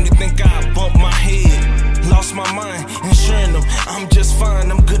 My family think I bumped my head. Lost my mind, ensuring them I'm just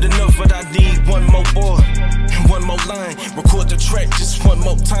fine. I'm good enough, but I need one more boy and one more line. Record the track just one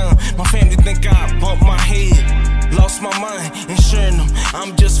more time. My family think I bumped my head. Lost my mind, ensuring them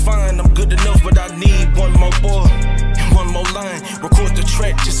I'm just fine. I'm good enough, but I need one more boy and one more line. Record the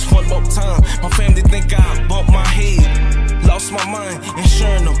track just one more time. My family think I bumped my head. Lost my mind,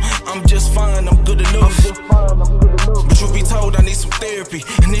 ensuring them I'm just fine. I'm good enough.